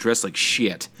people who dress like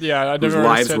shit. Yeah, I Whose never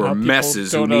lives understand how were people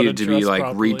messes who don't know how needed to be dress like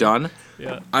properly. redone.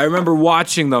 Yeah. I remember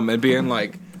watching them and being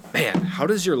like, man, how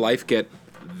does your life get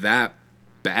that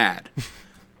bad?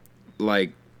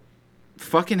 Like,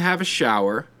 fucking have a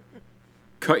shower,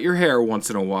 cut your hair once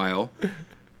in a while,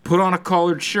 put on a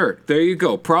collared shirt. There you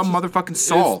go. Problem motherfucking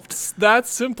solved. It's that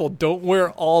simple. Don't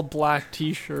wear all black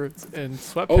T-shirts and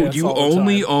sweatpants. Oh, you all the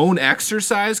only time. own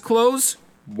exercise clothes?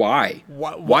 Why?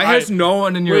 Why has no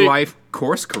one in your Wait. life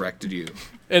course corrected you?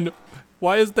 And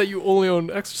why is that you only own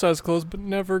exercise clothes but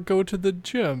never go to the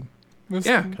gym?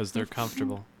 Yeah. Because they're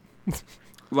comfortable.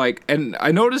 Like, and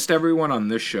I noticed everyone on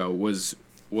this show was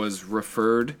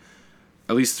referred,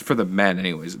 at least for the men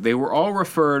anyways, they were all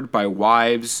referred by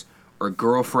wives or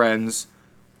girlfriends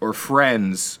or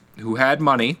friends who had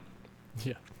money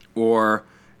Yeah. or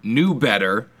knew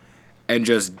better and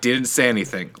just didn't say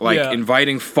anything. Like Yeah.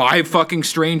 inviting 5 fucking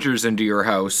strangers into your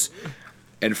house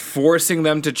and forcing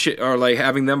them to or like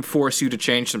having them force you to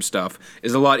change some stuff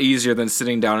is a lot easier than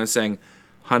sitting down and saying,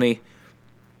 "Honey,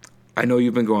 I know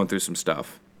you've been going through some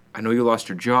stuff. I know you lost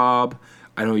your job.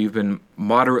 I know you've been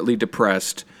moderately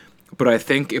depressed, but I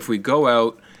think if we go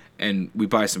out and we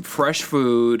buy some fresh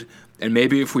food, and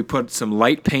maybe if we put some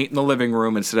light paint in the living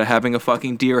room instead of having a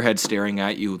fucking deer head staring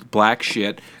at you with black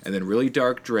shit, and then really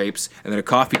dark drapes, and then a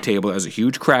coffee table that has a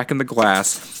huge crack in the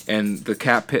glass, and the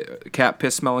cat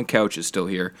piss smelling couch is still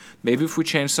here. Maybe if we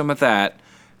change some of that,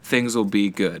 things will be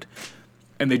good."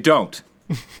 And they don't.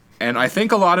 And I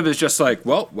think a lot of it is just like,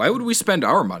 well, why would we spend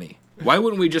our money? Why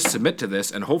wouldn't we just submit to this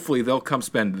and hopefully they'll come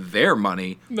spend their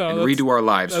money and redo our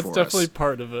lives That's for definitely us?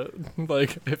 part of it.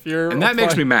 Like if you're And that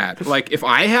makes me mad. Like, if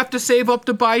I have to save up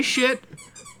to buy shit,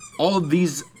 all of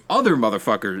these other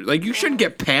motherfuckers, like, you shouldn't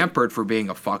get pampered for being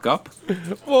a fuck up.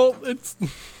 Well, it's.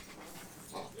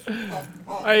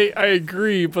 I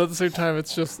agree, but at the same time,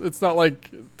 it's not like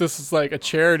this is like a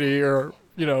charity or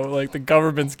like the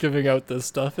government's giving out this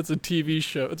stuff. It's a TV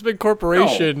show. It's a big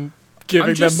corporation giving I'm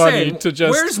them just money saying, to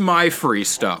just. where's my free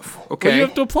stuff? Well, Okay. you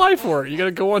have to apply for it. You got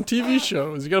to go on TV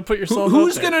shows. You got to put yourself.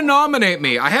 Who's out there. gonna nominate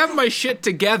me? I have my shit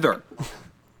together.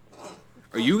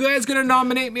 Are you guys gonna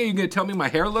nominate me? Are you gonna tell me my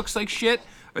hair looks like shit?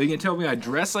 Are you gonna tell me I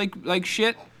dress like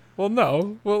shit? Well,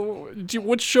 no. Well,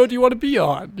 which show do you want to be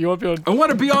on? Do you want to be on? I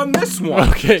want to be on this one.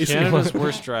 Okay, so you Canada's want-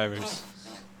 worst drivers.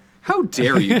 How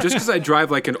dare you? Just because I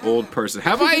drive like an old person.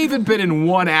 Have I even been in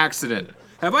one accident?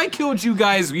 Have I killed you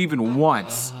guys even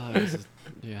once?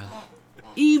 Yeah.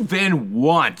 Even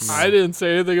once. I didn't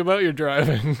say anything about your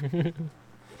driving.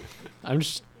 I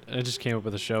just came up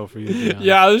with a show for you to be on.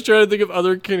 Yeah, I was trying to think of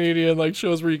other Canadian like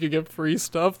shows where you could get free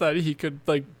stuff that he could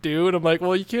like do, and I'm like,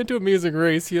 well, you can't do Amazing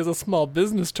Race. He has a small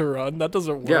business to run. That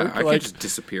doesn't work. Yeah, I like, could just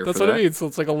disappear that's for what that. I mean. So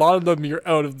it's like a lot of them you're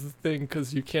out of the thing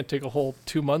because you can't take a whole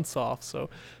 2 months off. So you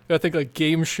gotta think like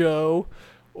game show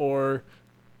or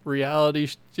reality.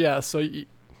 Yeah. So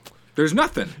There's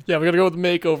nothing. yeah, we gotta go with the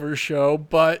makeover show,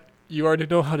 but you already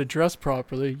know how to dress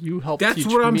properly. You helped That's teach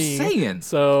what I'm me. saying.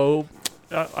 So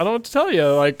I don't know what to tell you.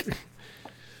 Like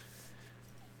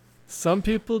some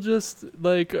people just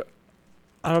like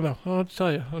I don't know. I don't know what to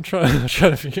tell you. I'm trying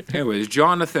to figure. Anyways,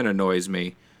 Jonathan annoys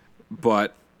me,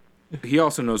 but he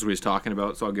also knows what he's talking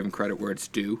about, so I'll give him credit where it's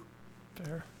due.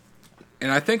 Fair.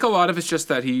 And I think a lot of it's just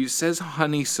that he says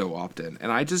honey so often,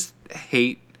 and I just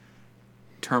hate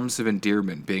terms of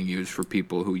endearment being used for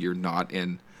people who you're not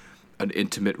in an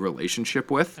intimate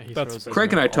relationship with. He That's throws those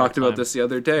Craig and I around all talked the about time. this the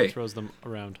other He day. throws them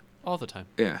around all the time.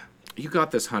 Yeah. you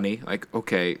got this, honey. Like,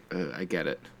 okay, I get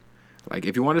it. Like,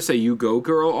 if you want to say you go,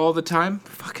 girl, all the time,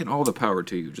 fucking all the power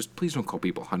to you. Just please don't call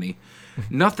people honey.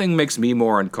 Nothing makes me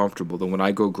more uncomfortable than when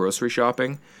I go grocery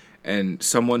shopping and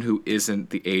someone who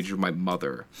isn't the age of my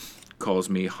mother calls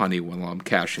me honey while I'm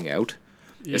cashing out.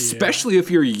 Yeah. Especially if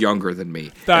you're younger than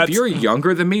me. That's- If you're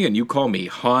younger than me and you call me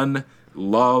hun,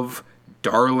 love,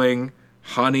 darling,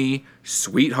 honey,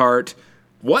 sweetheart,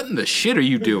 what in the shit are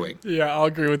you doing? Yeah, I'll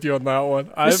agree with you on that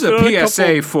one. This is I've a done PSA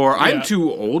couple- for I'm yeah.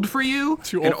 too old for you,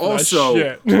 Too and old for that also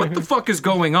shit. what the fuck is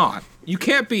going on? You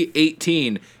can't be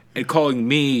 18 and calling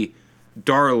me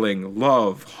darling,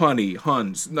 love, honey,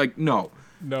 huns. Like no,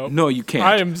 you can't.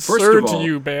 I am First sir of all, to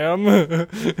you, Bam.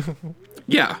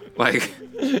 Yeah, like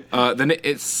then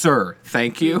it's sir.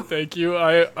 Thank you. Thank you.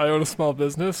 I own a small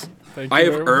business. Thank you. I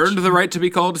have very earned much. the right to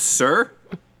be called sir.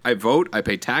 I vote. I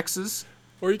pay taxes.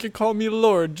 Or you can call me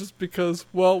Lord, just because.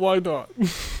 Well, why not?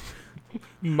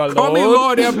 My Call me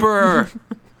Lord Emperor.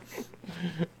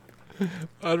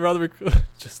 I'd rather be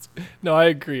just. No, I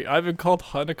agree. I've been called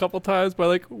hun a couple times by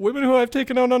like women who I've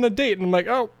taken out on a date, and I'm like,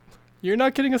 oh, you're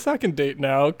not getting a second date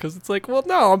now, because it's like, well,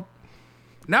 no,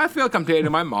 Now I feel like I'm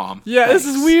dating my mom. yeah, this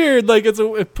Thanks. is weird. Like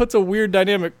it puts a weird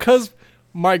dynamic, because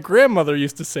my grandmother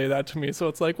used to say that to me, so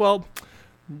it's like, well,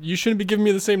 you shouldn't be giving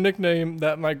me the same nickname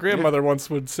that my grandmother once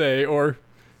would say, or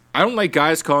I don't like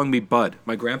guys calling me Bud.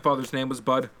 My grandfather's name was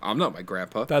Bud. I'm not my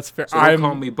grandpa. that's fair. So don't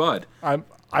call me Bud.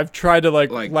 I've tried to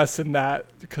like Like- lessen that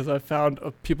because I found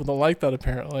people don't like that.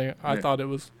 Apparently, I Yeah. thought it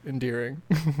was endearing.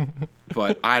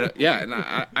 But I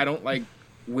don't like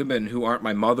women who aren't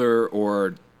my mother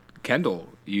or Kendall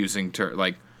using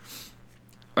like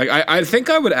I think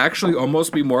I would actually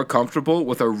almost be more comfortable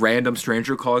with a random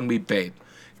stranger calling me babe.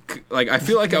 Like I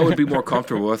feel like I would be more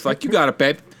comfortable with like you got it,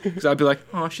 babe, because I'd be like,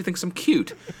 oh, she thinks I'm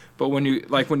cute. But when you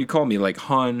call me like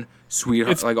hun,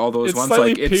 sweetheart, like all those It's ones,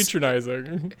 slightly like it's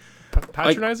patronizing. like,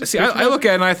 Patronizing. see, I look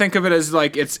at it and I think of it as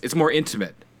like it's more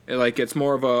intimate. Like it's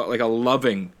more of a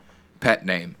loving pet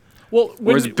name. Well, when,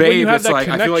 Whereas when babe, you have it's that like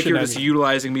I feel like connection, you're just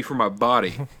utilizing me for my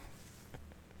body.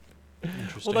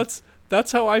 Interesting. Well,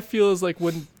 that's how I feel is like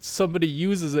when somebody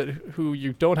uses it who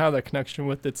you don't have that connection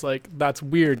with. It's like that's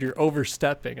weird. You're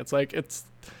overstepping. It's like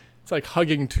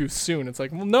hugging too soon. It's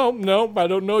like, well, no, I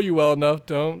don't know you well enough.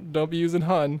 Don't be using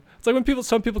hun. It's like when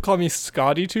some people call me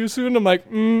Scotty too soon. I'm like,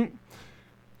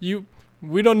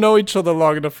 we don't know each other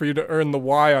long enough for you to earn the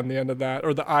Y on the end of that,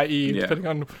 or the IE, Yeah. depending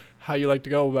on how you like to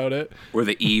go about it. Or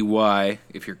the EY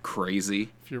if you're crazy.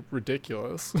 If you're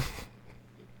ridiculous.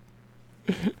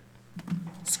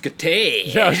 Scotty.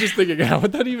 Yeah, I was just thinking, how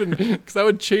would that even? Because that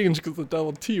would change because the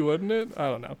double T, wouldn't it? I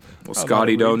don't know. Well, I'm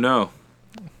Scotty not a don't know.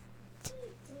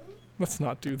 Let's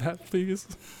not do that, please.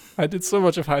 I did so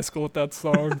much of high school with that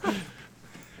song.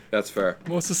 That's fair.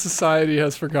 Most of society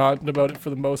has forgotten about it for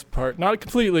the most part. Not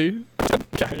completely.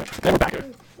 Yeah, we're back.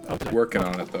 Working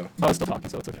on it though. I was still talking,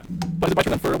 so it's okay. But is it my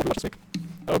turn for what we watched this week?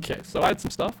 Okay, so I had some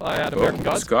stuff. I had American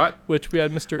Gods, Scott. which we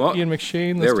had Mr. Well, Ian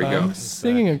McShane this there we time go.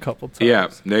 singing a couple times. Yeah,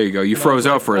 there you go. You And I froze was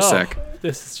out like, for a "Oh, sec.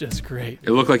 This is just great.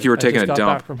 It looked like you were taking I a just got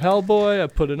dump. back from Hellboy. I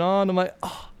put it on. I'm like,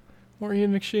 oh, more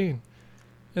Ian McShane.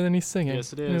 And then he's singing.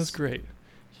 Yes, it And it was is. great.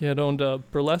 He had owned a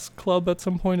burlesque club at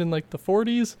some point in like the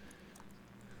 40s.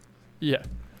 Yeah.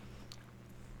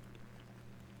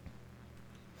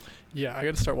 Yeah, I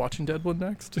got to start watching Deadwood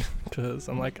next because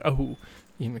I'm like, oh,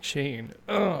 Ian McShane.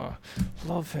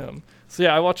 Love him. So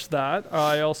yeah, I watched that.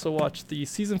 I also watched the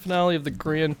season finale of the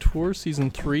Grand Tour,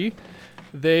 season 3.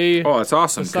 They Oh, that's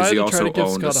awesome because he decided to try also to give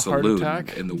owned a Scott a heart saloon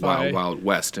attack in the by Wild Wild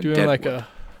West in doing Deadwood. like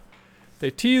they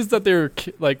teased that they were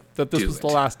that this Do was the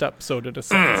it. last episode in a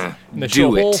sense, and they do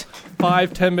show a whole it.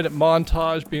 5-10 minute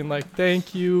montage being like,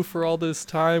 thank you for all this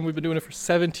time, we've been doing it for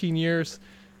 17 years.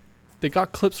 They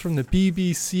got clips from the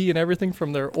BBC and everything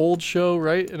from their old show,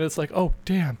 right? And it's like, oh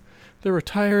damn, they're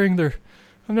retiring,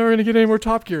 I'm never gonna get any more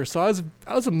Top Gear. So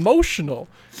I was emotional.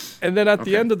 And then at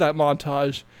the Okay. end of that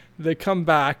montage, they come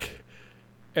back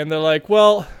and they're like,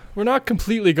 well, we're not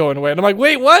completely going away. And I'm like,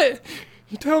 wait, what?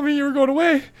 You tell me you were going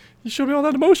away. You showed me all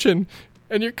that emotion.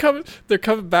 And they're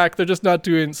coming back. They're just not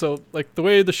doing, so like the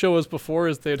way the show was before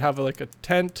is they'd have like a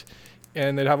tent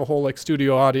and they'd have a whole like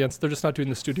studio audience. They're just not doing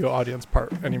the studio audience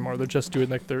part anymore. They're just doing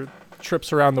like their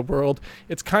trips around the world.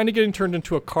 It's kind of getting turned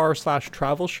into a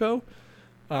car/travel show.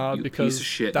 You Because piece of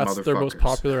shit that's their most motherfuckers.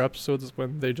 popular episodes is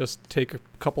when they just take a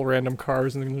couple random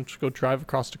cars and then just go drive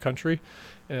across the country.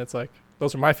 And it's like,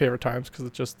 those are my favorite times because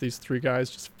it's just these three guys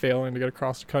just failing to get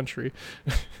across the country.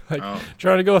 Like Oh.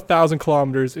 trying to go 1,000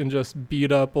 kilometers in just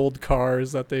beat up old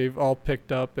cars that they've all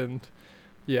picked up. And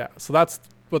yeah, so that's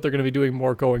what they're going to be doing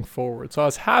more going forward. So I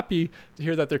was happy to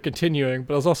hear that they're continuing,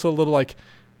 but I was also a little like,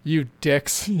 You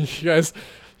dicks. You guys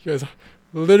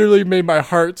literally made my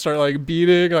heart start like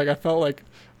beating. Like I felt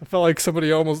like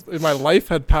somebody almost in my life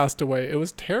had passed away. It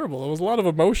was terrible. It was a lot of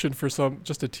emotion for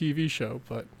just a TV show,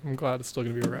 but I'm glad it's still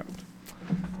gonna be around.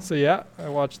 So yeah, I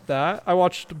watched that. I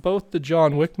watched both the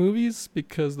John Wick movies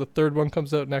because the third one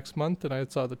comes out next month, and I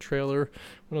saw the trailer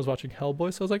when I was watching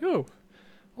Hellboy. So I was like, oh,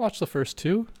 I'll watch the first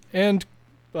two. And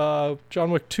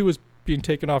John Wick 2 is being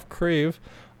taken off Crave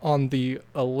on the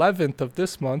 11th of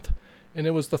this month, and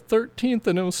it was the 13th,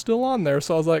 and it was still on there.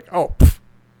 So I was like, oh,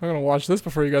 I'm gonna watch this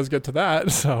before you guys get to that.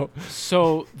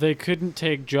 So they couldn't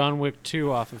take John Wick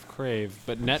 2 off of Crave,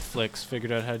 but Netflix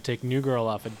figured out how to take New Girl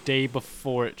off a day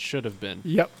before it should have been.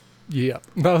 Yep. That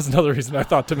was another reason I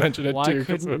thought to mention it Why too.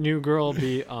 couldn't New Girl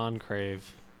be on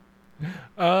Crave?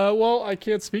 Well, I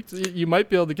can't speak to you. You might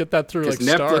be able to get that through like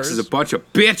Netflix Stars. is a bunch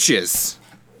of bitches.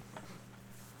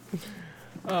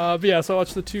 But yeah, so I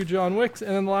watched the 2 John Wicks,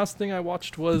 and then the last thing I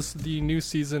watched was the new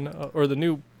season,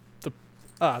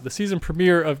 the season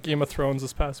premiere of Game of Thrones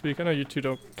this past week. I know you two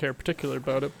don't care particularly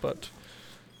about it, but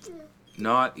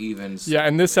Not even. yeah,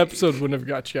 and this episode wouldn't have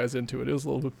got you guys into it. It was a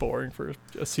little bit boring for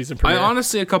a season premiere. I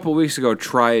honestly, a couple weeks ago,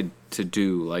 tried to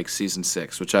do like season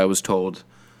 6, which I was told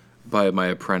by my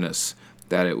apprentice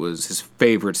that it was his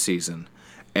favorite season,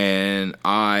 and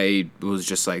I was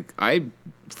just like, I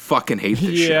fucking hate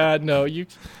this show. Yeah, no, you.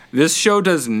 This show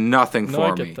does nothing No, for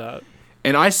I me. get that.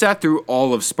 And I sat through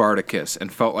all of Spartacus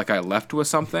and felt like I left with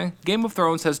something. Game of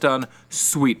Thrones has done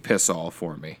sweet piss all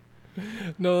for me.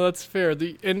 No, that's fair.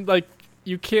 And like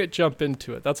you can't jump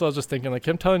into it. That's what I was just thinking. Like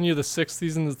him telling you the 6th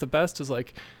season is the best is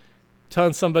like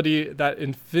telling somebody that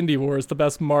Infinity War is the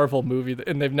best Marvel movie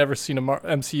and they've never seen a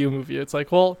MCU movie. It's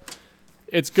like, well,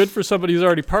 it's good for somebody who's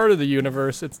already part of the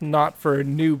universe. It's not for a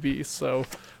newbie. So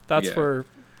that's Yeah. where.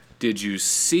 Did you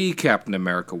see Captain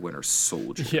America Winter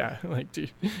Soldier? Yeah, like do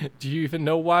you even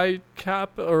know why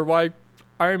Cap or why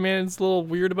Iron Man's a little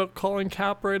weird about calling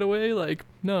Cap right away? Like,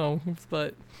 no,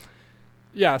 but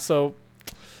yeah, so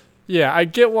yeah, I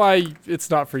get why it's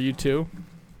not for you two.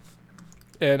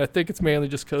 And I think it's mainly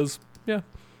just cuz yeah,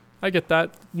 I get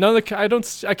that.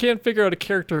 I can't figure out a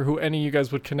character who any of you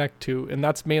guys would connect to, and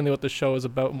that's mainly what the show is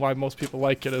about and why most people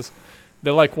like it is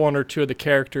they like one or two of the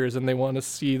characters and they want to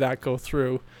see that go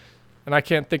through. And I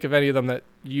can't think of any of them that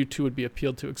you two would be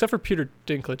appealed to, except for Peter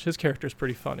Dinklage. His character's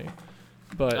pretty funny,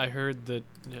 but I heard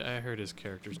his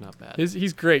character's not bad.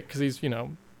 he's great because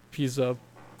he's a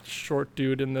short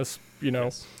dude in this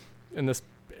Yes. in this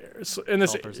Tall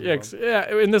person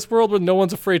world. in this world where no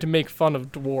one's afraid to make fun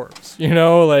of dwarves.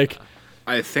 Like.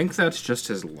 I think that's just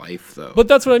his life, though. But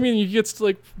that's what I mean. He gets to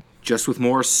like. Just with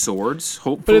more swords, But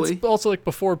hopefully. it's also like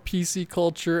before PC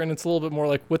culture, and it's a little bit more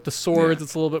like with the swords. Yeah.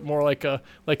 It's a little bit more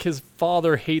like his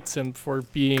father hates him for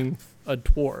being a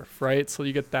dwarf, right? So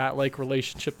you get that like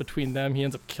relationship between them. He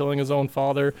ends up killing his own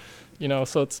father,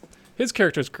 So it's his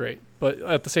character's great, but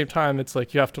at the same time, it's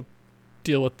like you have to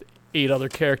deal with 8 other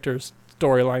characters'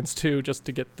 storylines too, just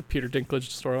to get the Peter Dinklage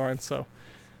storyline. So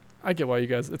I get why you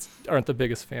guys aren't the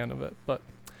biggest fan of it, but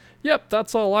yep,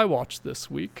 that's all I watched this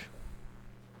week.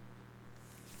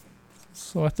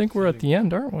 So I think we're at the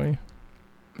end, aren't we?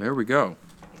 There we go.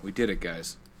 We did it,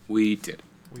 guys. We did it.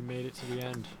 We made it to the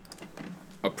end.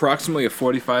 Approximately a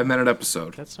 45-minute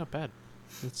episode. That's not bad.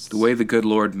 It's The way the good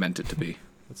Lord meant it to be.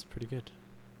 That's pretty good.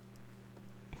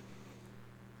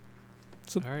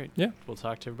 So, All right. yeah. We'll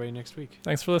talk to everybody next week.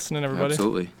 Thanks for listening, everybody.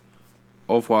 Absolutely.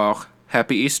 Au revoir.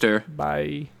 Happy Easter.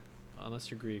 Bye.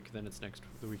 Unless you're Greek, then it's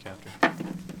the week after.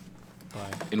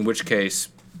 Bye. In which case,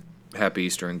 Happy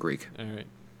Easter in Greek. All right.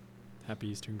 Happy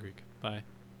Eastern Greek. Bye.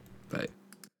 Bye.